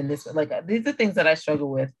attentive in this. Like these are things that I struggle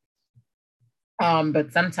with.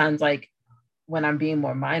 But sometimes like when I'm being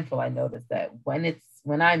more mindful, I notice that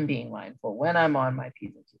when I'm being mindful, when I'm on my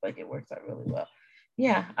P's and Q's, like it works out really well.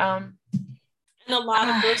 Yeah. And a lot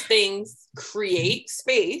of those things create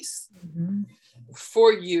space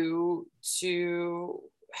for you to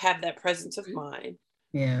have that presence of mind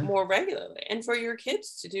more regularly, and for your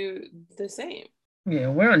kids to do the same. Yeah,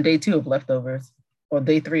 we're on day 2 of leftovers, or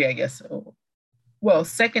day 3, I guess. Well,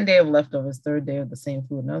 second day of leftovers, third day of the same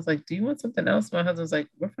food. And I was like, do you want something else? My husband's like,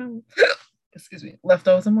 we're fine. Excuse me,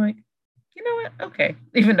 leftovers. I'm like, you know what? Okay.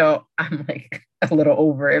 Even though I'm like a little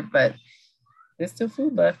over it, but there's still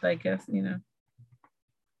food left, I guess, you know.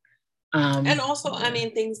 And also, I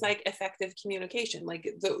mean, things like effective communication,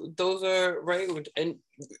 like those are right. And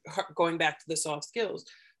going back to the soft skills,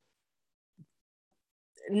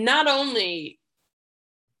 not only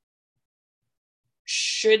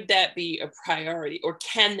should that be a priority, or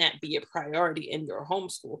can that be a priority in your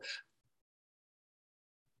homeschool,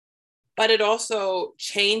 but it also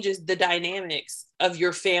changes the dynamics of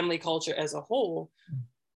your family culture as a whole.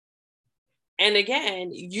 And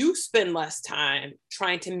again, you spend less time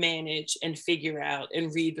trying to manage and figure out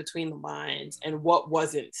and read between the lines and what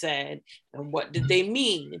wasn't said and what did they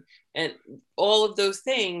mean. And all of those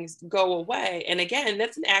things go away. And again,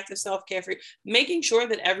 that's an act of self-care for you. Making sure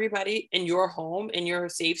that everybody in your home, in your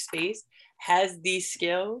safe space, has these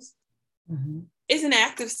skills is an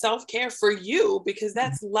act of self-care for you, because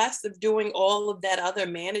that's less of doing all of that other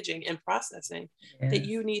managing and processing that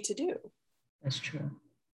you need to do. That's true.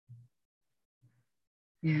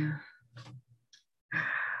 Yeah. I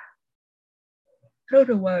don't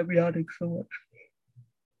know why I'm yawning so much.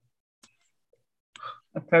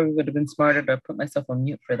 I probably would have been smarter to put myself on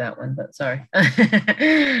mute for that one, but sorry.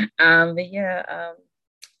 But yeah,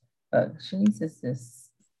 Shanice is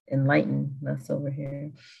just enlightened us over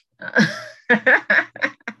here.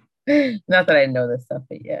 Not that I know this stuff,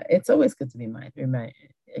 but yeah, it's always good to be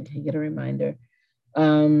get a reminder.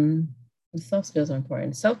 Soft skills are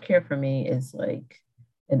important. Self-care for me is like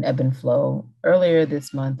an ebb and flow. Earlier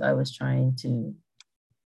this month, I may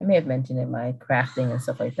have mentioned it, my crafting and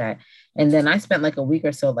stuff like that. And then I spent like a week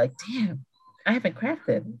or so like, damn, I haven't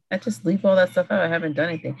crafted. I just leave all that stuff out. I haven't done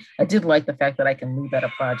anything. I did like the fact that I can leave out a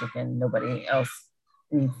project and nobody else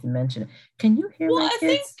needs to mention it. Can you hear Well, my I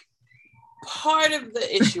think kids? part of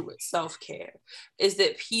the issue with self-care is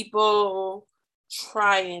that people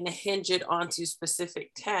try and hinge it onto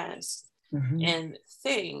specific tasks and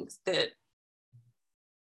things that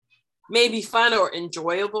may be fun or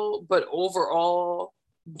enjoyable, but overall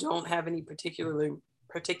don't have any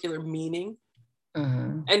particular meaning.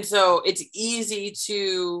 And so it's easy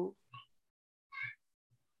to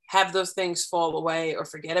have those things fall away or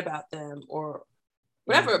forget about them or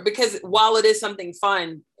whatever, because while it is something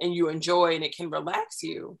fun and you enjoy and it can relax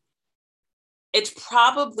you, it's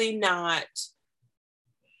probably not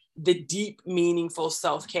the deep, meaningful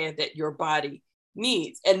self-care that your body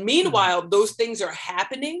needs. And meanwhile, those things are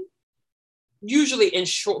happening usually in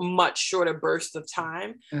much shorter bursts of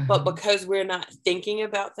time. But because we're not thinking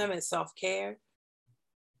about them as self-care,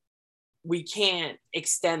 we can't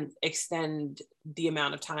extend the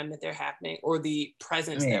amount of time that they're happening or the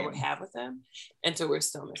presence that we have with them. And so we're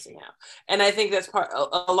still missing out. And I think that's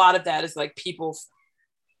a lot of that is like people,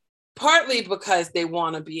 partly because they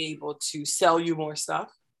want to be able to sell you more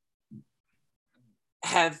stuff,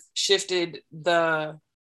 have shifted the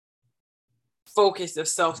focus of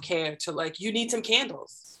self-care to like, you need some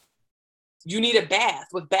candles. You need a bath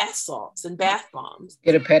with bath salts and bath bombs.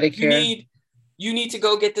 Get a pedicure. You need to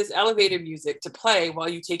go get this elevator music to play while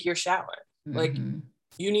you take your shower. Like,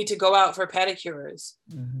 you need to go out for pedicures.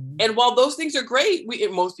 And while those things are great,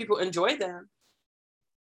 most people enjoy them,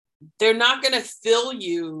 they're not going to fill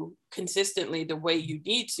you consistently the way you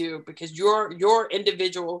need to, because your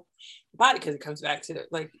individual body, because it comes back to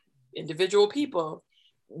like individual people,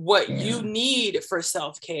 what you need for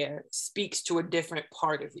self-care speaks to a different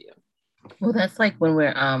part of you. Well, that's like when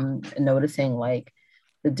we're noticing like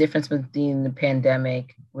the difference between the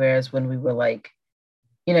pandemic, whereas when we were like,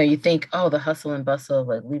 you know, you think, oh, the hustle and bustle of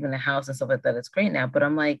like leaving the house and stuff like that, it's great now. But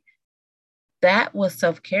I'm like, that was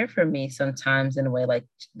self-care for me sometimes in a way, like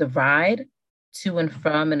the ride to and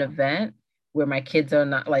from an event where my kids are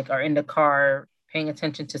not like are in the car paying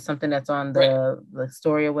attention to something that's on the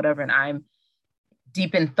story or whatever, and I'm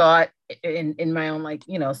deep in thought in my own like,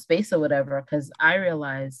 you know, space or whatever. Because I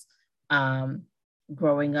realized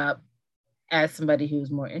growing up as somebody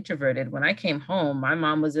who's more introverted, when I came home, my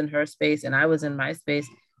mom was in her space and I was in my space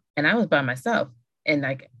and I was by myself. And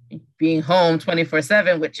like being home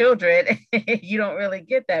 24/7 with children, you don't really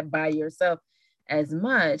get that by yourself as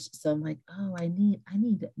much. So I'm like, oh, I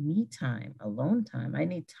need me time, alone time. I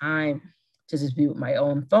need time to just be with my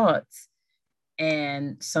own thoughts.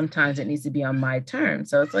 And sometimes it needs to be on my terms.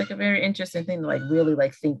 So it's like a very interesting thing to like really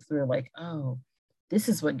like think through, like, oh, this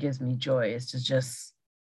is what gives me joy, is to just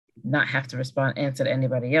not have to answer to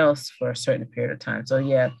anybody else for a certain period of time. So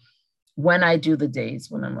yeah, when I do the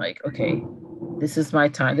days when I'm like, okay, this is my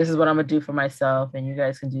time, this is what I'm gonna do for myself, and you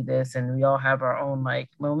guys can do this, and we all have our own like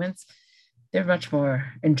moments, they're much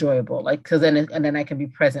more enjoyable. Like, because then I can be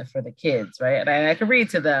present for the kids, right? And I can read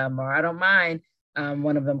to them, or I don't mind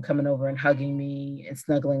one of them coming over and hugging me and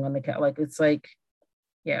snuggling on the couch. Like, it's like,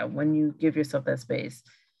 yeah, when you give yourself that space,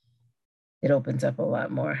 it opens up a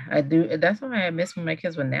lot more. I do. That's why I miss when my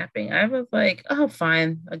kids were napping. I was like, oh,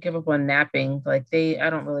 fine, I'll give up on napping. Like I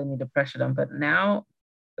don't really need to pressure them. But now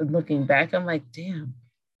looking back, I'm like, damn,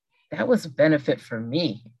 that was a benefit for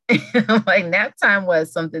me. Like nap time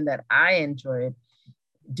was something that I enjoyed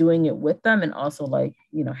doing it with them, and also like,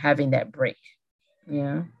 you know, having that break.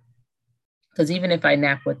 Yeah. Because even if I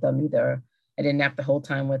nap with them, either I didn't nap the whole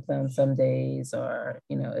time with them some days, or,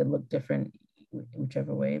 you know, it looked different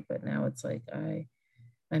whichever way. But now it's like I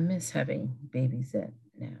miss having babies that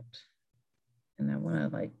napped, and I want to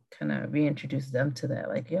like kind of reintroduce them to that.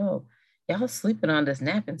 Like, yo, y'all sleeping on this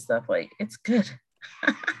napping stuff, like it's good.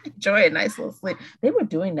 Enjoy a nice little sleep. They were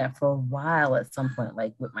doing that for a while at some point,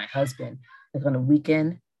 like with my husband. Like on a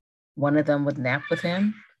weekend, one of them would nap with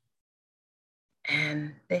him,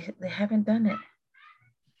 and they haven't done it.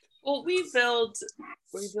 Well, we build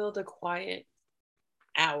a quiet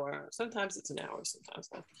hour. Sometimes it's an hour, sometimes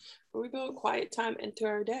not. But we build quiet time into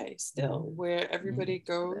our day still, where everybody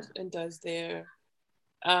goes and does their.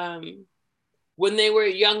 When they were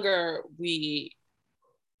younger, we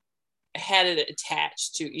had it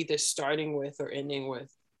attached to either starting with or ending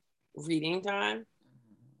with reading time.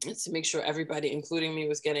 It's to make sure everybody, including me,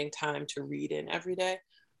 was getting time to read in every day.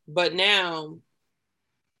 But now,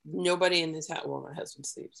 nobody in this house, well, my husband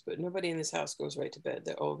sleeps, but nobody in this house goes right to bed.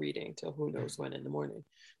 They're all reading till who knows when in the morning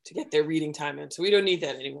to get their reading time in. So we don't need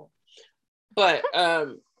that anymore. But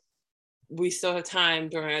we still have time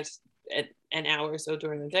during an hour or so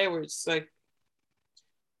during the day where it's like,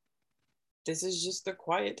 this is just the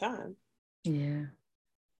quiet time. Yeah.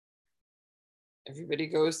 Everybody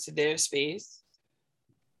goes to their space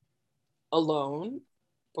alone,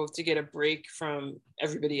 both to get a break from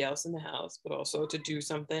everybody else in the house, but also to do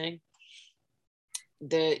something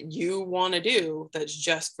that you want to do that's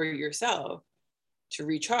just for yourself to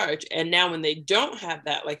recharge. And now when they don't have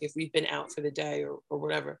that, like if we've been out for the day or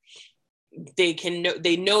whatever, they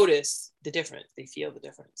notice the difference. They feel the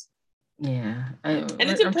difference. Yeah. And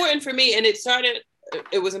it's important for me. And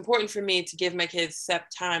it was important for me to give my kids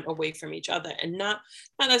time away from each other, and not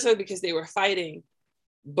necessarily because they were fighting,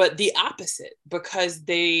 but the opposite, because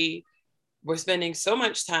they were spending so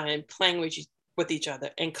much time playing with each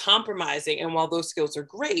other and compromising. And while those skills are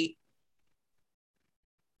great,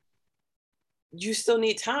 you still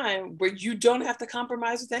need time where you don't have to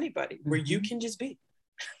compromise with anybody, where you can just be.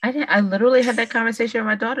 I literally had that conversation with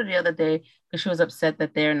my daughter the other day because she was upset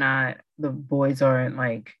that the boys aren't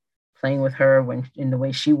like playing with her in the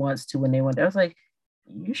way she wants to when they want. I was like,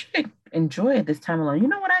 you should enjoy this time alone. You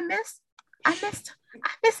know what I miss? I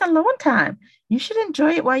miss alone time. You should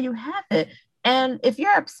enjoy it while you have it. And if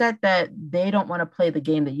you're upset that they don't want to play the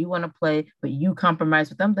game that you want to play, but you compromise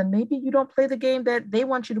with them, then maybe you don't play the game that they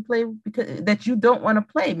want you to play because that you don't want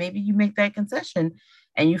to play. Maybe you make that concession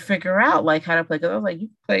and you figure out like how to play. Because I was like, you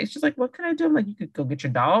play. It's just like, what can I do? I'm like, you could go get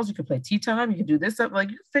your dolls. You could play tea time. You could do this stuff.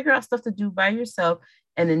 Like you can figure out stuff to do by yourself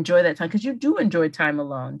and enjoy that time because you do enjoy time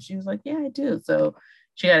alone. She was like, yeah, I do. So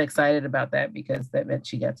she got excited about that because that meant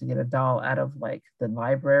she got to get a doll out of like the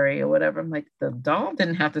library or whatever. I'm like, the doll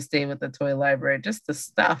didn't have to stay with the toy library, just the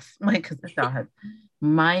stuff. Like, because the doll had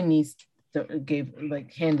my niece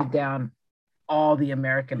handed down all the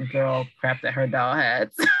American Girl crap that her doll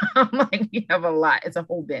had. So I'm like, we have a lot. It's a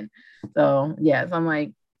whole bin. So yeah, so I'm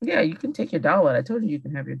like, yeah, you can take your doll out. I told you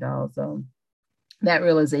can have your doll. So that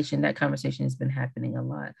realization, that conversation has been happening a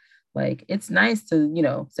lot. Like it's nice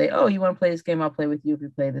to, say, oh, you want to play this game? I'll play with you if you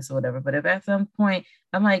play this or whatever. But if at some point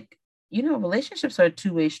I'm like, relationships are a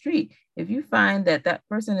two-way street. If you find that that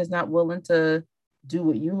person is not willing to do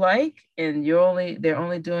what you like and they're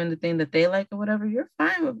only doing the thing that they like or whatever, you're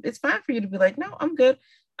fine. It's fine for you to be like, no, I'm good.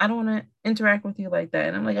 I don't want to interact with you like that.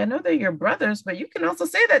 And I'm like, I know they're your brothers, but you can also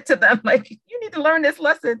say that to them. Like, you need to learn this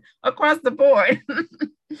lesson across the board.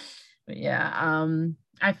 But yeah,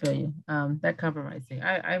 I feel you. That compromising.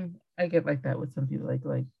 I get like that with some people.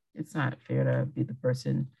 Like it's not fair to be the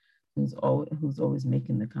person who's always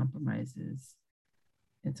making the compromises.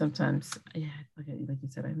 And sometimes, yeah, like you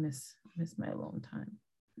said, I miss my alone time.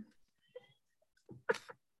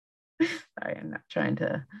 Sorry, I'm not trying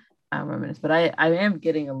to reminisce, but I am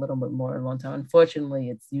getting a little bit more alone time. Unfortunately,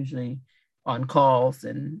 it's usually on calls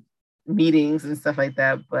and meetings and stuff like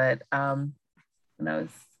that. But when I was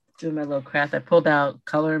doing my little craft, I pulled out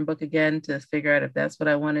coloring book again to figure out if that's what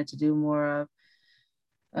I wanted to do more of.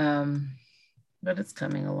 But it's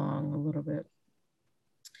coming along a little bit.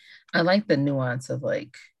 I like the nuance of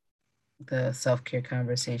like the self-care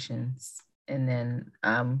conversations. And then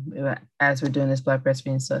as we're doing this Black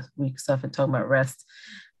Breastfeeding Week stuff and talking about rest,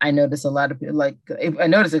 I noticed a lot of people, I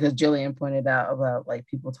noticed it because Jillian pointed out about like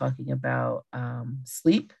people talking about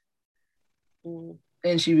sleep.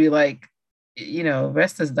 And she'd be like,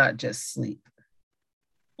 rest is not just sleep.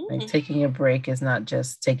 Like taking a break is not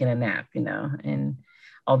just taking a nap, and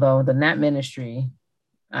although the nap ministry,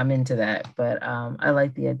 I'm into that, but I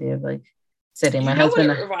like the idea of like sitting. My husband.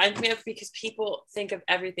 What it reminds me of, because people think of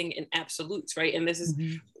everything in absolutes, right? And this is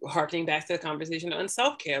harkening back to the conversation on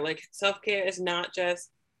self-care. Like self-care is not just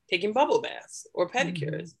taking bubble baths or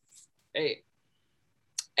pedicures, right?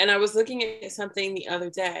 And I was looking at something the other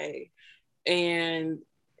day, and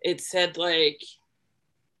it said like,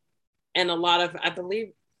 and a lot of, I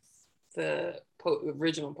believe the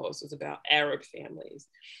original post was about Arab families.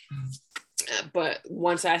 But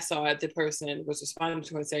once I saw it, the person was responding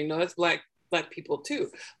to it saying, no, it's black people too.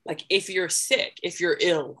 Like if you're sick, if you're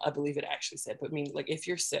ill, I believe it actually said, but like if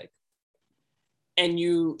you're sick and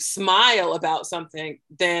you smile about something,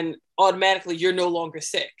 then automatically you're no longer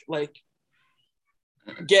sick. Like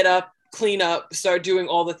get up, clean up, start doing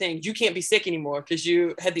all the things. You can't be sick anymore because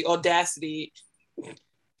you had the audacity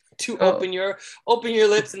to open your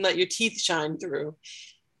lips and let your teeth shine through.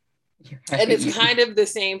 And it's kind of the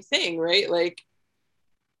same thing, right? Like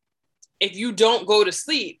if you don't go to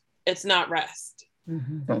sleep, it's not rest.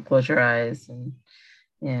 Don't close your eyes, and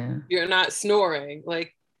yeah, you're not snoring.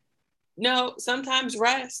 Like, no, sometimes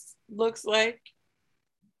rest looks like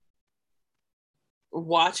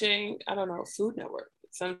watching, I don't know, Food Network.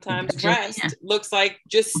 Sometimes rest looks like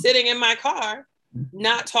just sitting in my car,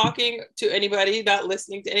 not talking to anybody, not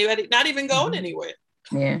listening to anybody, not even going anywhere.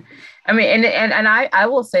 Yeah. I mean, and I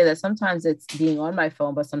will say that sometimes it's being on my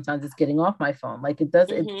phone, but sometimes it's getting off my phone. Like it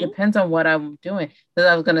depends on what I'm doing. Because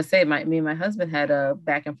I was gonna say me and my husband had a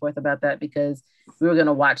back and forth about that because we were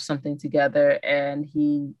gonna watch something together and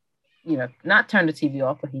he, not turn the TV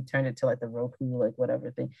off, but he turned it to like the Roku, like whatever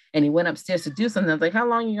thing. And he went upstairs to do something. I was like, how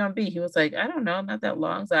long are you gonna be? He was like, I don't know, not that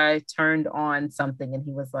long. So I turned on something and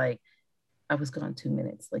he was like, I was gone 2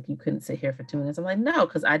 minutes. Like you couldn't sit here for 2 minutes. I'm like, no,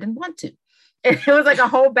 because I didn't want to. And it was like a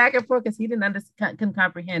whole back and forth because he didn't understand, couldn't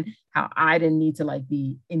comprehend how I didn't need to like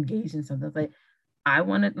be engaged in something. I was like, I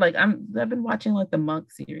wanted like I've been watching like the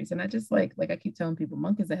Monk series, and I just like I keep telling people,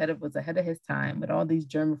 Monk was ahead of his time with all these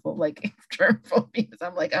germaphobe like germaphobias.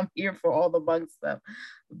 I'm like, I'm here for all the Monk stuff,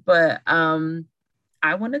 but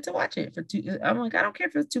I wanted to watch it for two. I'm like, I don't care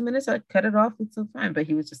if it's 2 minutes. I cut it off. It's so fine. But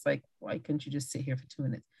he was just like, why couldn't you just sit here for 2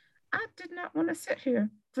 minutes? I did not want to sit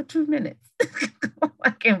here for 2 minutes.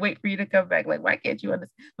 I can't wait for you to come back. Like, why can't you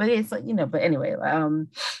understand? But it's like, but anyway,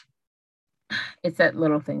 it's that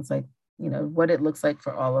little things like, what it looks like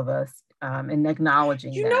for all of us, and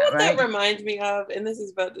acknowledging you that, know what right? that reminds me of, and this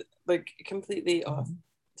is about like completely off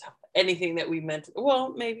anything that we meant.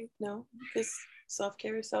 Well, maybe no, because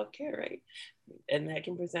self-care is self-care, right? And that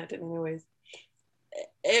can present it in ways.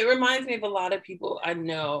 It reminds me of a lot of people I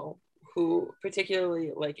know who,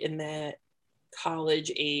 particularly like in that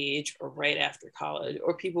college age or right after college,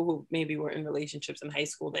 or people who maybe were in relationships in high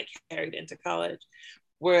school that carried into college,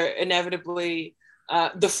 where inevitably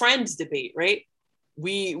the friends debate, right?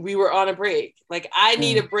 We were on a break. Like, I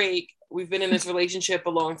need a break. We've been in this relationship a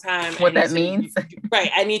long time. What that means. Right.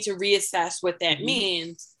 I need to reassess what that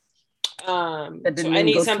means. So I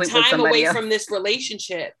need some time away from this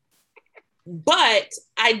relationship. But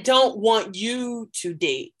I don't want you to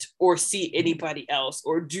date or see anybody else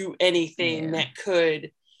or do anything that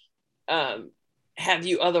could have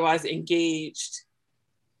you otherwise engaged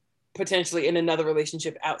potentially in another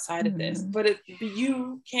relationship outside of this. But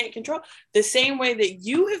you can't control the same way that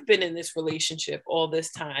you have been in this relationship all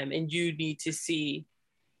this time, and you need to see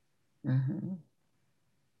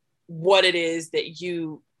what it is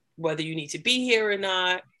that whether you need to be here or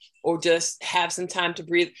not, or just have some time to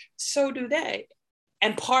breathe. So do they.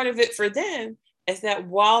 And part of it for them is that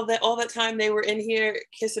while all that time they were in here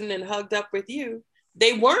kissing and hugged up with you,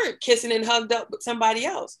 they weren't kissing and hugged up with somebody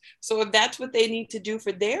else. So if that's what they need to do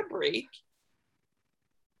for their break,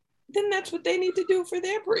 then that's what they need to do for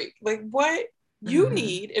their break. Like, what you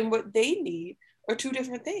need and what they need are two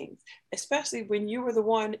different things, especially when you were the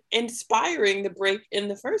one inspiring the break in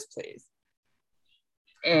the first place.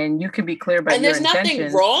 And you can be clear about your intentions. And there's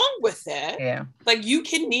nothing wrong with that. Yeah. Like, you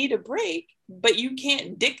can need a break, but you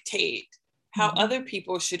can't dictate how other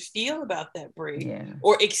people should feel about that break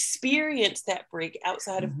or experience that break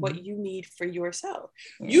outside of what you need for yourself.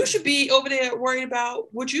 You should be over there worried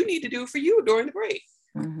about what you need to do for you during the break.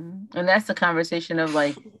 And that's the conversation of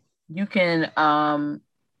like, you can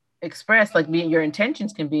express like your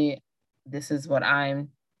intentions can be, this is what I'm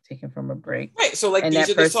taking from a break. Right. So like, these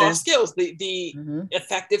are the soft skills, the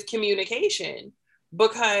effective communication,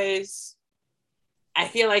 because I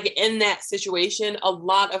feel like in that situation, a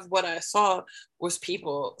lot of what I saw was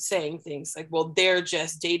people saying things like, well, they're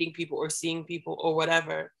just dating people or seeing people or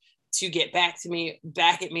whatever to get back at me,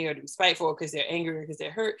 or to be spiteful because they're angry or because they're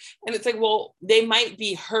hurt. And it's like, well, they might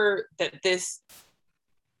be hurt that this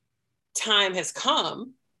time has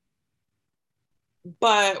come,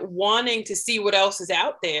 but wanting to see what else is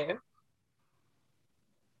out there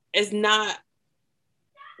is not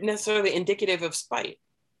necessarily indicative of spite.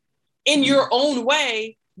 In your own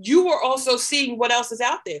way, you were also seeing what else is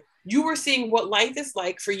out there. You were seeing what life is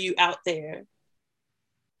like for you out there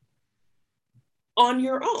on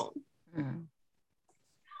your own.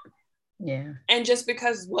 Yeah. And just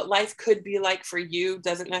because what life could be like for you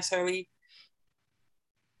doesn't necessarily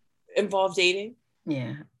involve dating.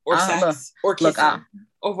 Yeah. Or sex or kissing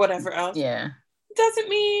or whatever else. Yeah. Doesn't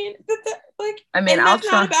mean that like, I mean,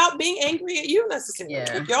 that's not about being angry at you necessarily.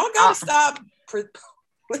 Yeah. Like, y'all gotta stop.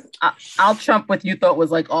 I'll trump what you thought was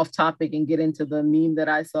like off topic and get into the meme that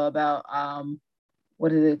I saw about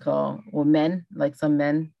what is it called? Well, men, like some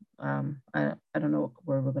men. I don't know what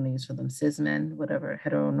word we're going to use for them. Cis men, whatever,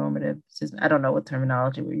 heteronormative cis. I don't know what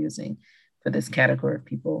terminology we're using for this category of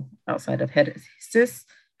people outside of cis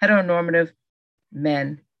heteronormative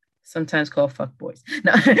men, sometimes called fuck boys.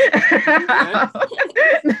 No,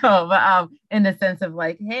 no, but in the sense of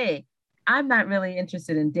like, hey, I'm not really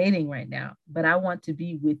interested in dating right now, but I want to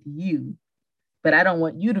be with you, but I don't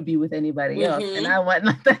want you to be with anybody else. And I want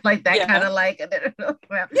like that kind of like,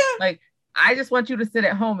 like, I just want you to sit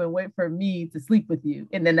at home and wait for me to sleep with you.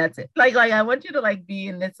 And then that's it. Like I want you to like be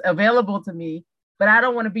in this available to me but I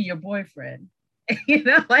don't want to be your boyfriend.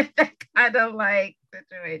 Like that kind of like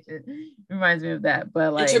situation reminds me of that.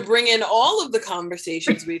 But like, and to bring in all of the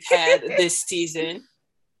conversations we've had this season,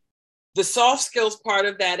 the soft skills part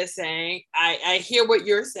of that is saying, I hear what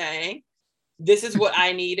you're saying. This is what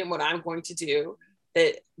I need and what I'm going to do.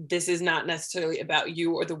 That this is not necessarily about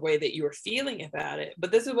you or the way that you're feeling about it,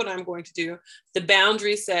 but this is what I'm going to do. The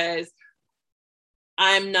boundary says,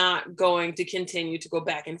 I'm not going to continue to go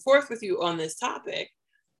back and forth with you on this topic.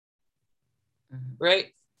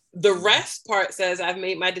 Right? The rest part says, I've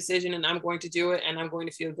made my decision and I'm going to do it and I'm going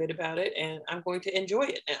to feel good about it and I'm going to enjoy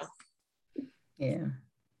it now. Yeah.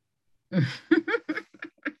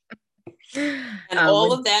 And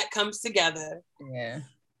all of that comes together. Yeah.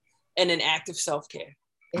 In an act of self-care.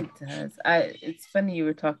 It does. It's funny you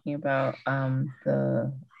were talking about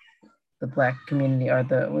the Black community, or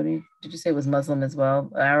did you say it was Muslim as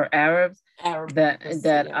well? Arabs. The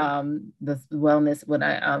wellness.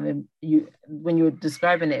 When you were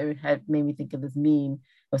describing it, it had made me think of this meme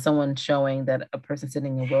of someone showing that a person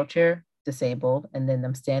sitting in a wheelchair, disabled, and then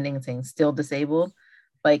them standing and saying still disabled,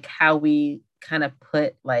 like how we kind of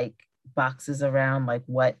put like boxes around like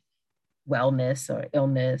what wellness or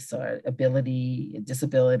illness or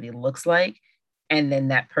disability looks like, and then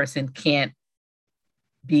that person can't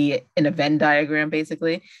be in a Venn diagram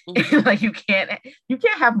basically. Like you can't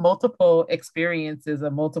have multiple experiences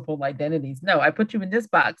or multiple identities. No, I put you in this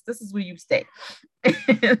box, this is where you stay.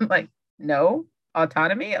 Like, no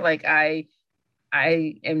autonomy. Like I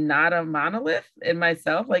am not a monolith in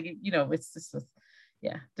myself. Like, it's just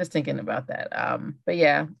just thinking about that. But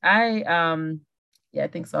yeah, I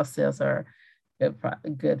think soft skills are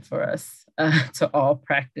good for us to all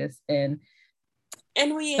practice.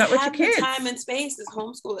 And we have the time and space as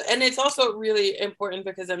homeschool. And it's also really important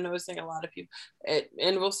because I'm noticing a lot of people,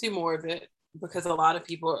 and we'll see more of it, because a lot of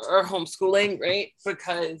people are homeschooling, right?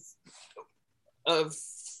 Because of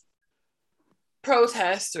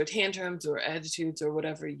protests or tantrums or attitudes or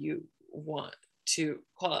whatever you want to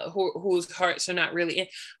call it, whose hearts are not really in.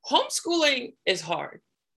 Homeschooling is hard.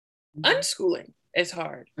 Unschooling is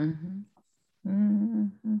hard.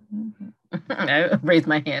 I raised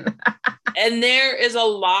my hand. And there is a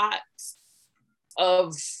lot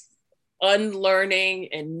of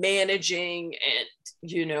unlearning and managing and,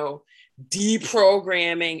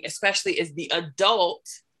 deprogramming, especially as the adult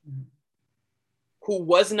who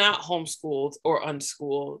was not homeschooled or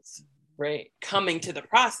unschooled, right? Coming to the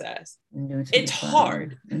process. It's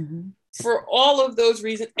hard for all of those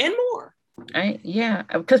reasons and more.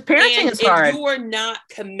 Because parenting is hard. If you are not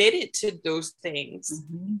committed to those things,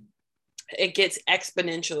 it gets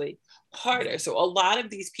exponentially harder. So a lot of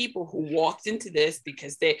these people who walked into this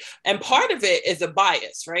because and part of it is a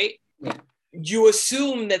bias, right? Yeah. You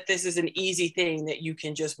assume that this is an easy thing that you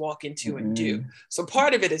can just walk into and do. So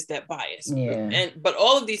part of it is that bias. Yeah. But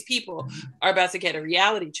all of these people are about to get a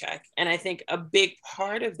reality check. And I think a big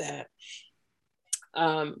part of that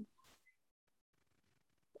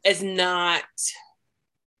is not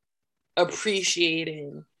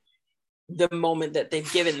appreciating the moment that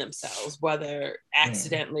they've given themselves, whether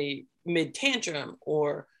accidentally mid-tantrum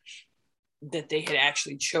or that they had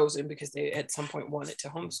actually chosen because they at some point wanted to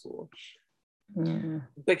homeschool.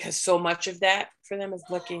 Because so much of that for them is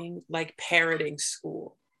looking like parroting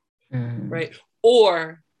school, right?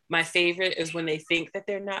 Or my favorite is when they think that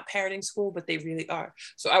they're not parroting school, but they really are.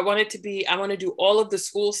 So I want to do all of the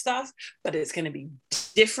school stuff, but it's going to be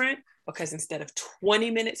different because instead of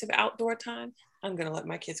 20 minutes of outdoor time, I'm going to let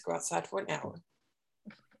my kids go outside for an hour.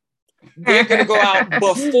 They're going to go out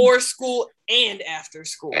before school and after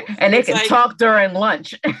school. And they can talk during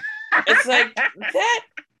lunch. It's like, that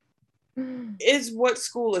is what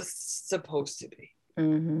school is supposed to be.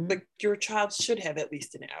 Like, your child should have at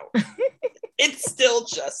least an hour. It's still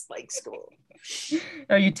just like school.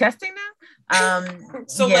 Are you testing now?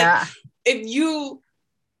 So like,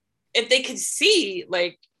 if they could see,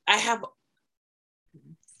 like, I have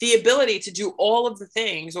the ability to do all of the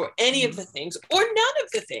things or any of the things or none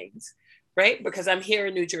of the things, right? Because I'm here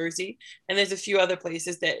in New Jersey and there's a few other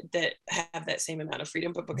places that have that same amount of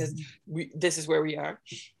freedom, but because this is where we are,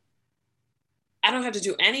 I don't have to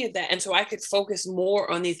do any of that. And so I could focus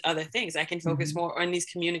more on these other things. I can focus more on these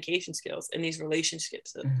communication skills and these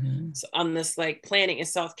relationships, so on this like planning and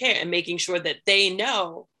self-care and making sure that they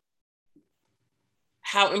know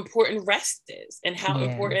how important rest is and how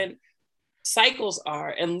important cycles are,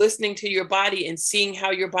 and listening to your body and seeing how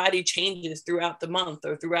your body changes throughout the month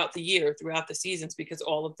or throughout the year, throughout the seasons, because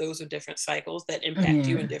all of those are different cycles that impact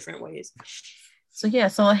you in different ways. So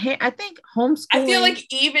I think homeschooling. I feel like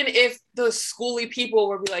even if the schooly people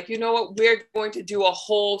would be like, you know what, we're going to do a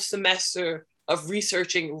whole semester of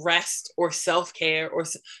researching rest or self-care, or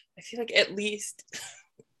I feel like at least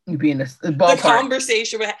you be in the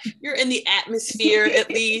conversation, you're in the atmosphere at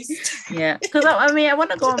least. Yeah, because I mean, I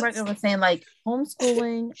want to go on record with saying like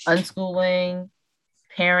homeschooling, unschooling,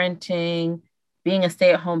 parenting, being a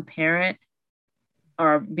stay-at-home parent,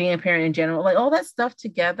 or being a parent in general, like all that stuff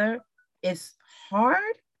together is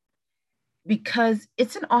hard because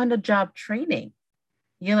it's an on-the-job training.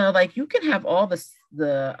 You know, like you can have all the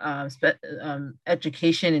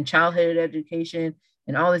education and childhood education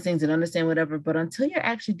and all these things and understand whatever, but until you're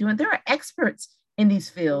actually doing, there are experts in these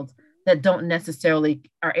fields that don't necessarily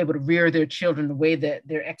are able to rear their children the way that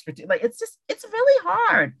they're experts. Like it's really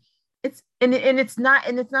hard. It's not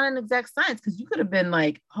an exact science, because you could have been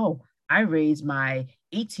like, oh, I raised my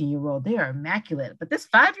 18-year-old, they are immaculate, but this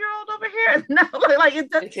 5-year-old over here, no, like it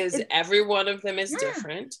does, because every one of them is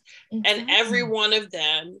different, exactly. And every one of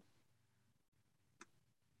them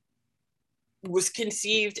was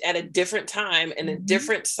conceived at a different time in a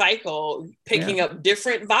different cycle, picking up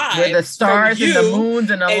different vibes. Where the stars and the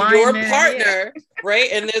moons and your partner,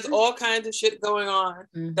 right? And there's all kinds of shit going on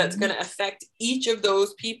that's going to affect each of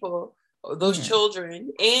those people, those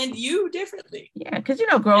children, and you differently. Yeah, because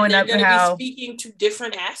growing up, how be speaking to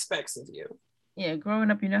different aspects of you. Yeah,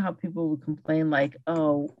 growing up, how people would complain like,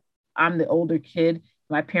 "Oh, I'm the older kid.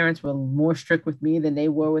 My parents were more strict with me than they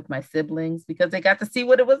were with my siblings because they got to see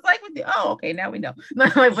what it was like with you." Oh, okay, now we know.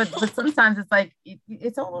 but sometimes it's like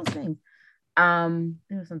it's all those things.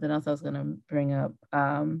 There was something else I was gonna bring up.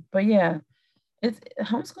 But yeah, it's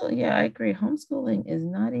homeschooling. Yeah, I agree. Homeschooling is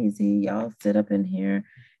not easy. Y'all sit up in here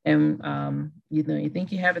and you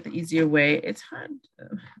think you have it the easier way. It's hard.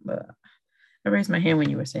 But I raised my hand when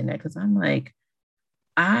you were saying that, because I'm like,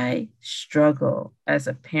 I struggle as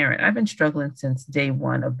a parent. I've been struggling since day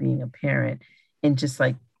one of being a parent, and just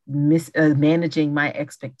like managing my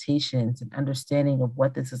expectations and understanding of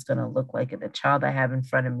what this is going to look like and the child I have in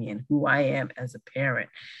front of me and who I am as a parent.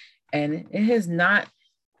 And it has not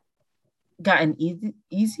gotten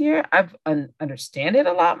easier. I've understand it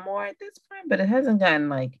a lot more at this point, but it hasn't gotten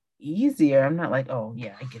like easier. I'm not like, oh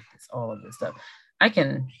yeah, I get this, all of this stuff. I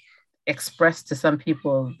can express to some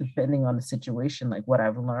people, depending on the situation, like what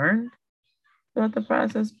I've learned throughout the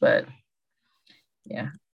process. But yeah,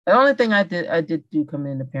 the only thing I did do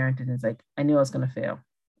coming into parenting is like, I knew I was going to fail.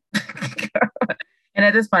 And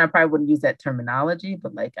at this point, I probably wouldn't use that terminology,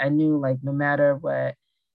 but like, I knew like, no matter what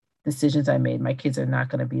decisions I made, my kids are not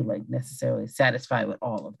going to be like necessarily satisfied with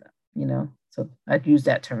all of them, so I'd use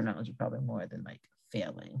that terminology probably more than like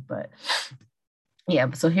failing. But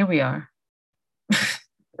yeah, so here we are.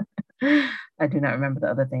 I do not remember the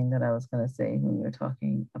other thing that I was going to say when we were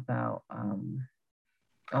talking about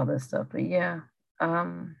all this stuff. But yeah,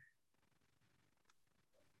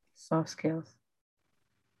 soft skills.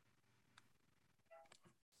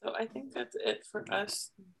 So I think that's it for us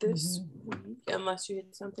this week, unless you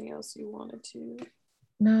had something else you wanted to.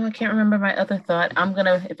 No, I can't remember my other thought.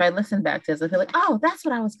 If I listen back to this, I feel like, oh, that's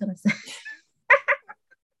what I was going to say.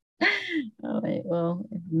 All right, well,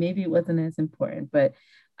 maybe it wasn't as important, but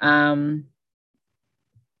I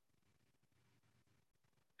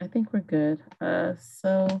think we're good.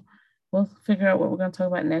 So we'll figure out what we're going to talk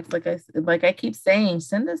about next. Like I keep saying,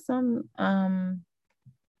 send us some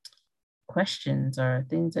questions or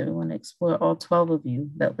things that we want to explore, all 12 of you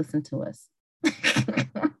that listen to us.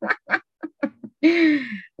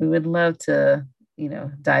 We would love to,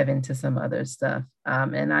 dive into some other stuff.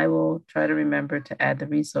 And I will try to remember to add the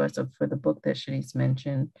resource for the book that Shanice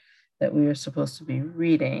mentioned that we were supposed to be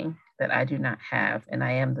reading that I do not have. And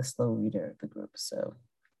I am the slow reader of the group. So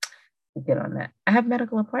we'll get on that. I have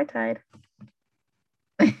Medical Apartheid.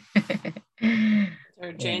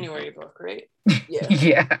 Our January book, right? Yeah.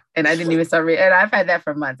 Yeah. And I didn't even start reading. And I've had that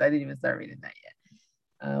for months. I didn't even start reading that yet.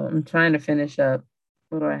 I'm trying to finish up.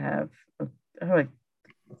 What do I have? I have like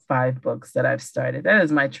 5 books that I've started. That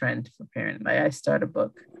is my trend for parenting. Like I start a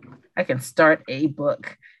book. I can start a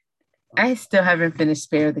book. I still haven't finished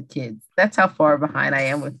Spare the Kids. That's how far behind I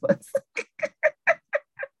am with books.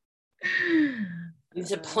 You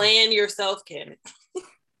should plan yourself, Kim.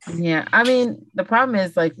 Yeah, I mean, the problem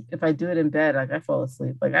is like if I do it in bed, like I fall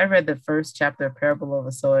asleep. Like I read the first chapter of Parable of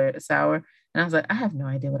a Sower, and I was like, I have no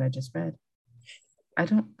idea what I just read. I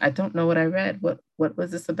don't know what I read. What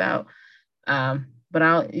was this about? But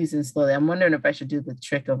I'll use it slowly. I'm wondering if I should do the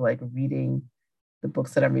trick of like reading the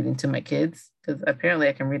books that I'm reading to my kids, because apparently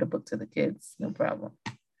I can read a book to the kids, no problem.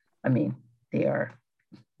 I mean, they are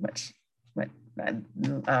much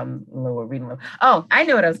lower reading level. Oh, I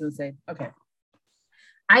know what I was going to say. Okay.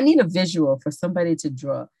 I need a visual for somebody to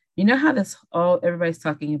draw. you know how this all everybody's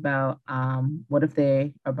talking about what if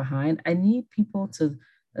they are behind? I need people to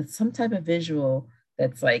some type of visual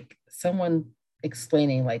that's like someone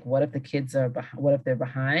explaining like what if the kids are behind, what if they're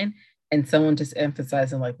behind, and someone just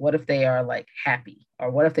emphasizing like what if they are like happy or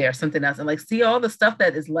what if they are something else, and like see all the stuff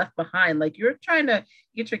that is left behind. Like you're trying to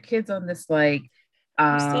get your kids on this like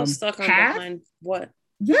I'm still stuck on path. behind what?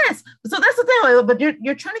 Yes. So that's the thing. But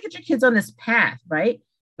you're trying to get your kids on this path, right?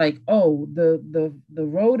 Like, oh, the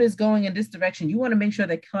road is going in this direction. You want to make sure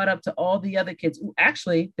they're caught up to all the other kids. Ooh,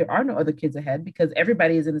 actually, there are no other kids ahead because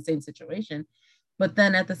everybody is in the same situation. But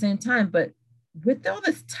then at the same time, but with all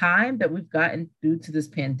this time that we've gotten due to this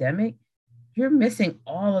pandemic, you're missing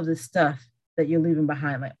all of this stuff that you're leaving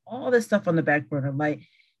behind, like all this stuff on the back burner. Like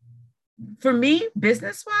for me,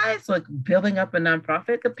 business wise, like building up a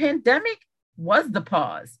nonprofit, the pandemic was the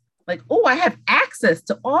pause. Like, oh, I have access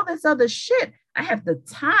to all this other shit. I have the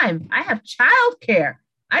time. I have childcare.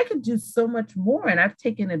 I could do so much more, and I've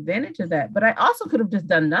taken advantage of that. But I also could have just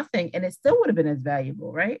done nothing, and it still would have been as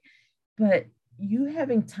valuable, right? But you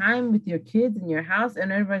having time with your kids in your house,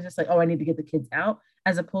 and everybody's just like, oh, I need to get the kids out,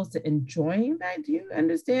 as opposed to enjoying that. Do you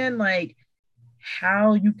understand, like,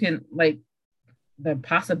 how you can, like, the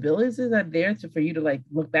possibilities are there for you to, like,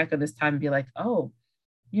 look back on this time and be like, oh,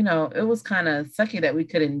 you know, it was kind of sucky that we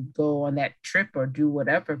couldn't go on that trip or do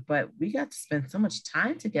whatever, but we got to spend so much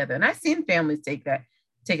time together. And I've seen families take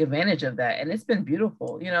advantage of that. And it's been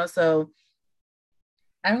beautiful, you know? So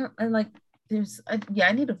I like,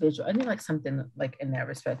 I need a visual. I need like something like in that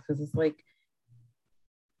respect. Cause it's like,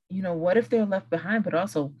 you know, what if they're left behind, but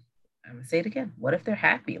also I'm gonna say it again. What if they're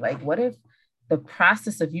happy? Like, what if the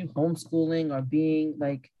process of you homeschooling or being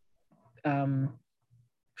like,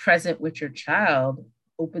 present with your child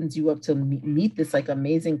opens you up to meet this like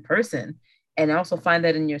amazing person, and also find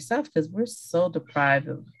that in yourself, because we're so deprived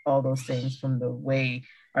of all those things from the way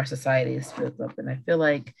our society is built up. And I feel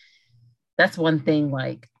like that's one thing,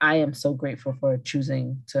 like I am so grateful for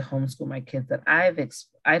choosing to homeschool my kids, that I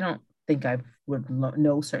don't think I would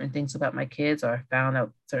know certain things about my kids or found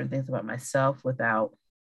out certain things about myself without,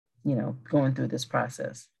 you know, going through this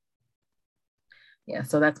process. Yeah,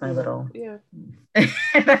 so that's my little, yeah.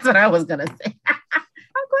 That's what I was gonna say.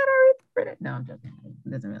 I'm glad I remembered it. No, I'm joking. It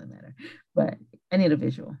doesn't really matter. But I need a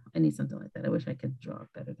visual. I need something like that. I wish I could draw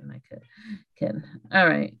better than I could. All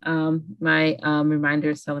right. My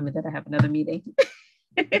reminder is telling me that I have another meeting.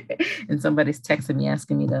 And somebody's texting me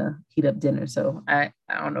asking me to heat up dinner. So I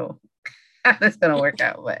don't know how that's gonna work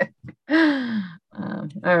out, but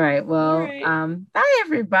all right. Well, bye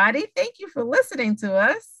everybody. Thank you for listening to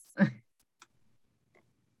us.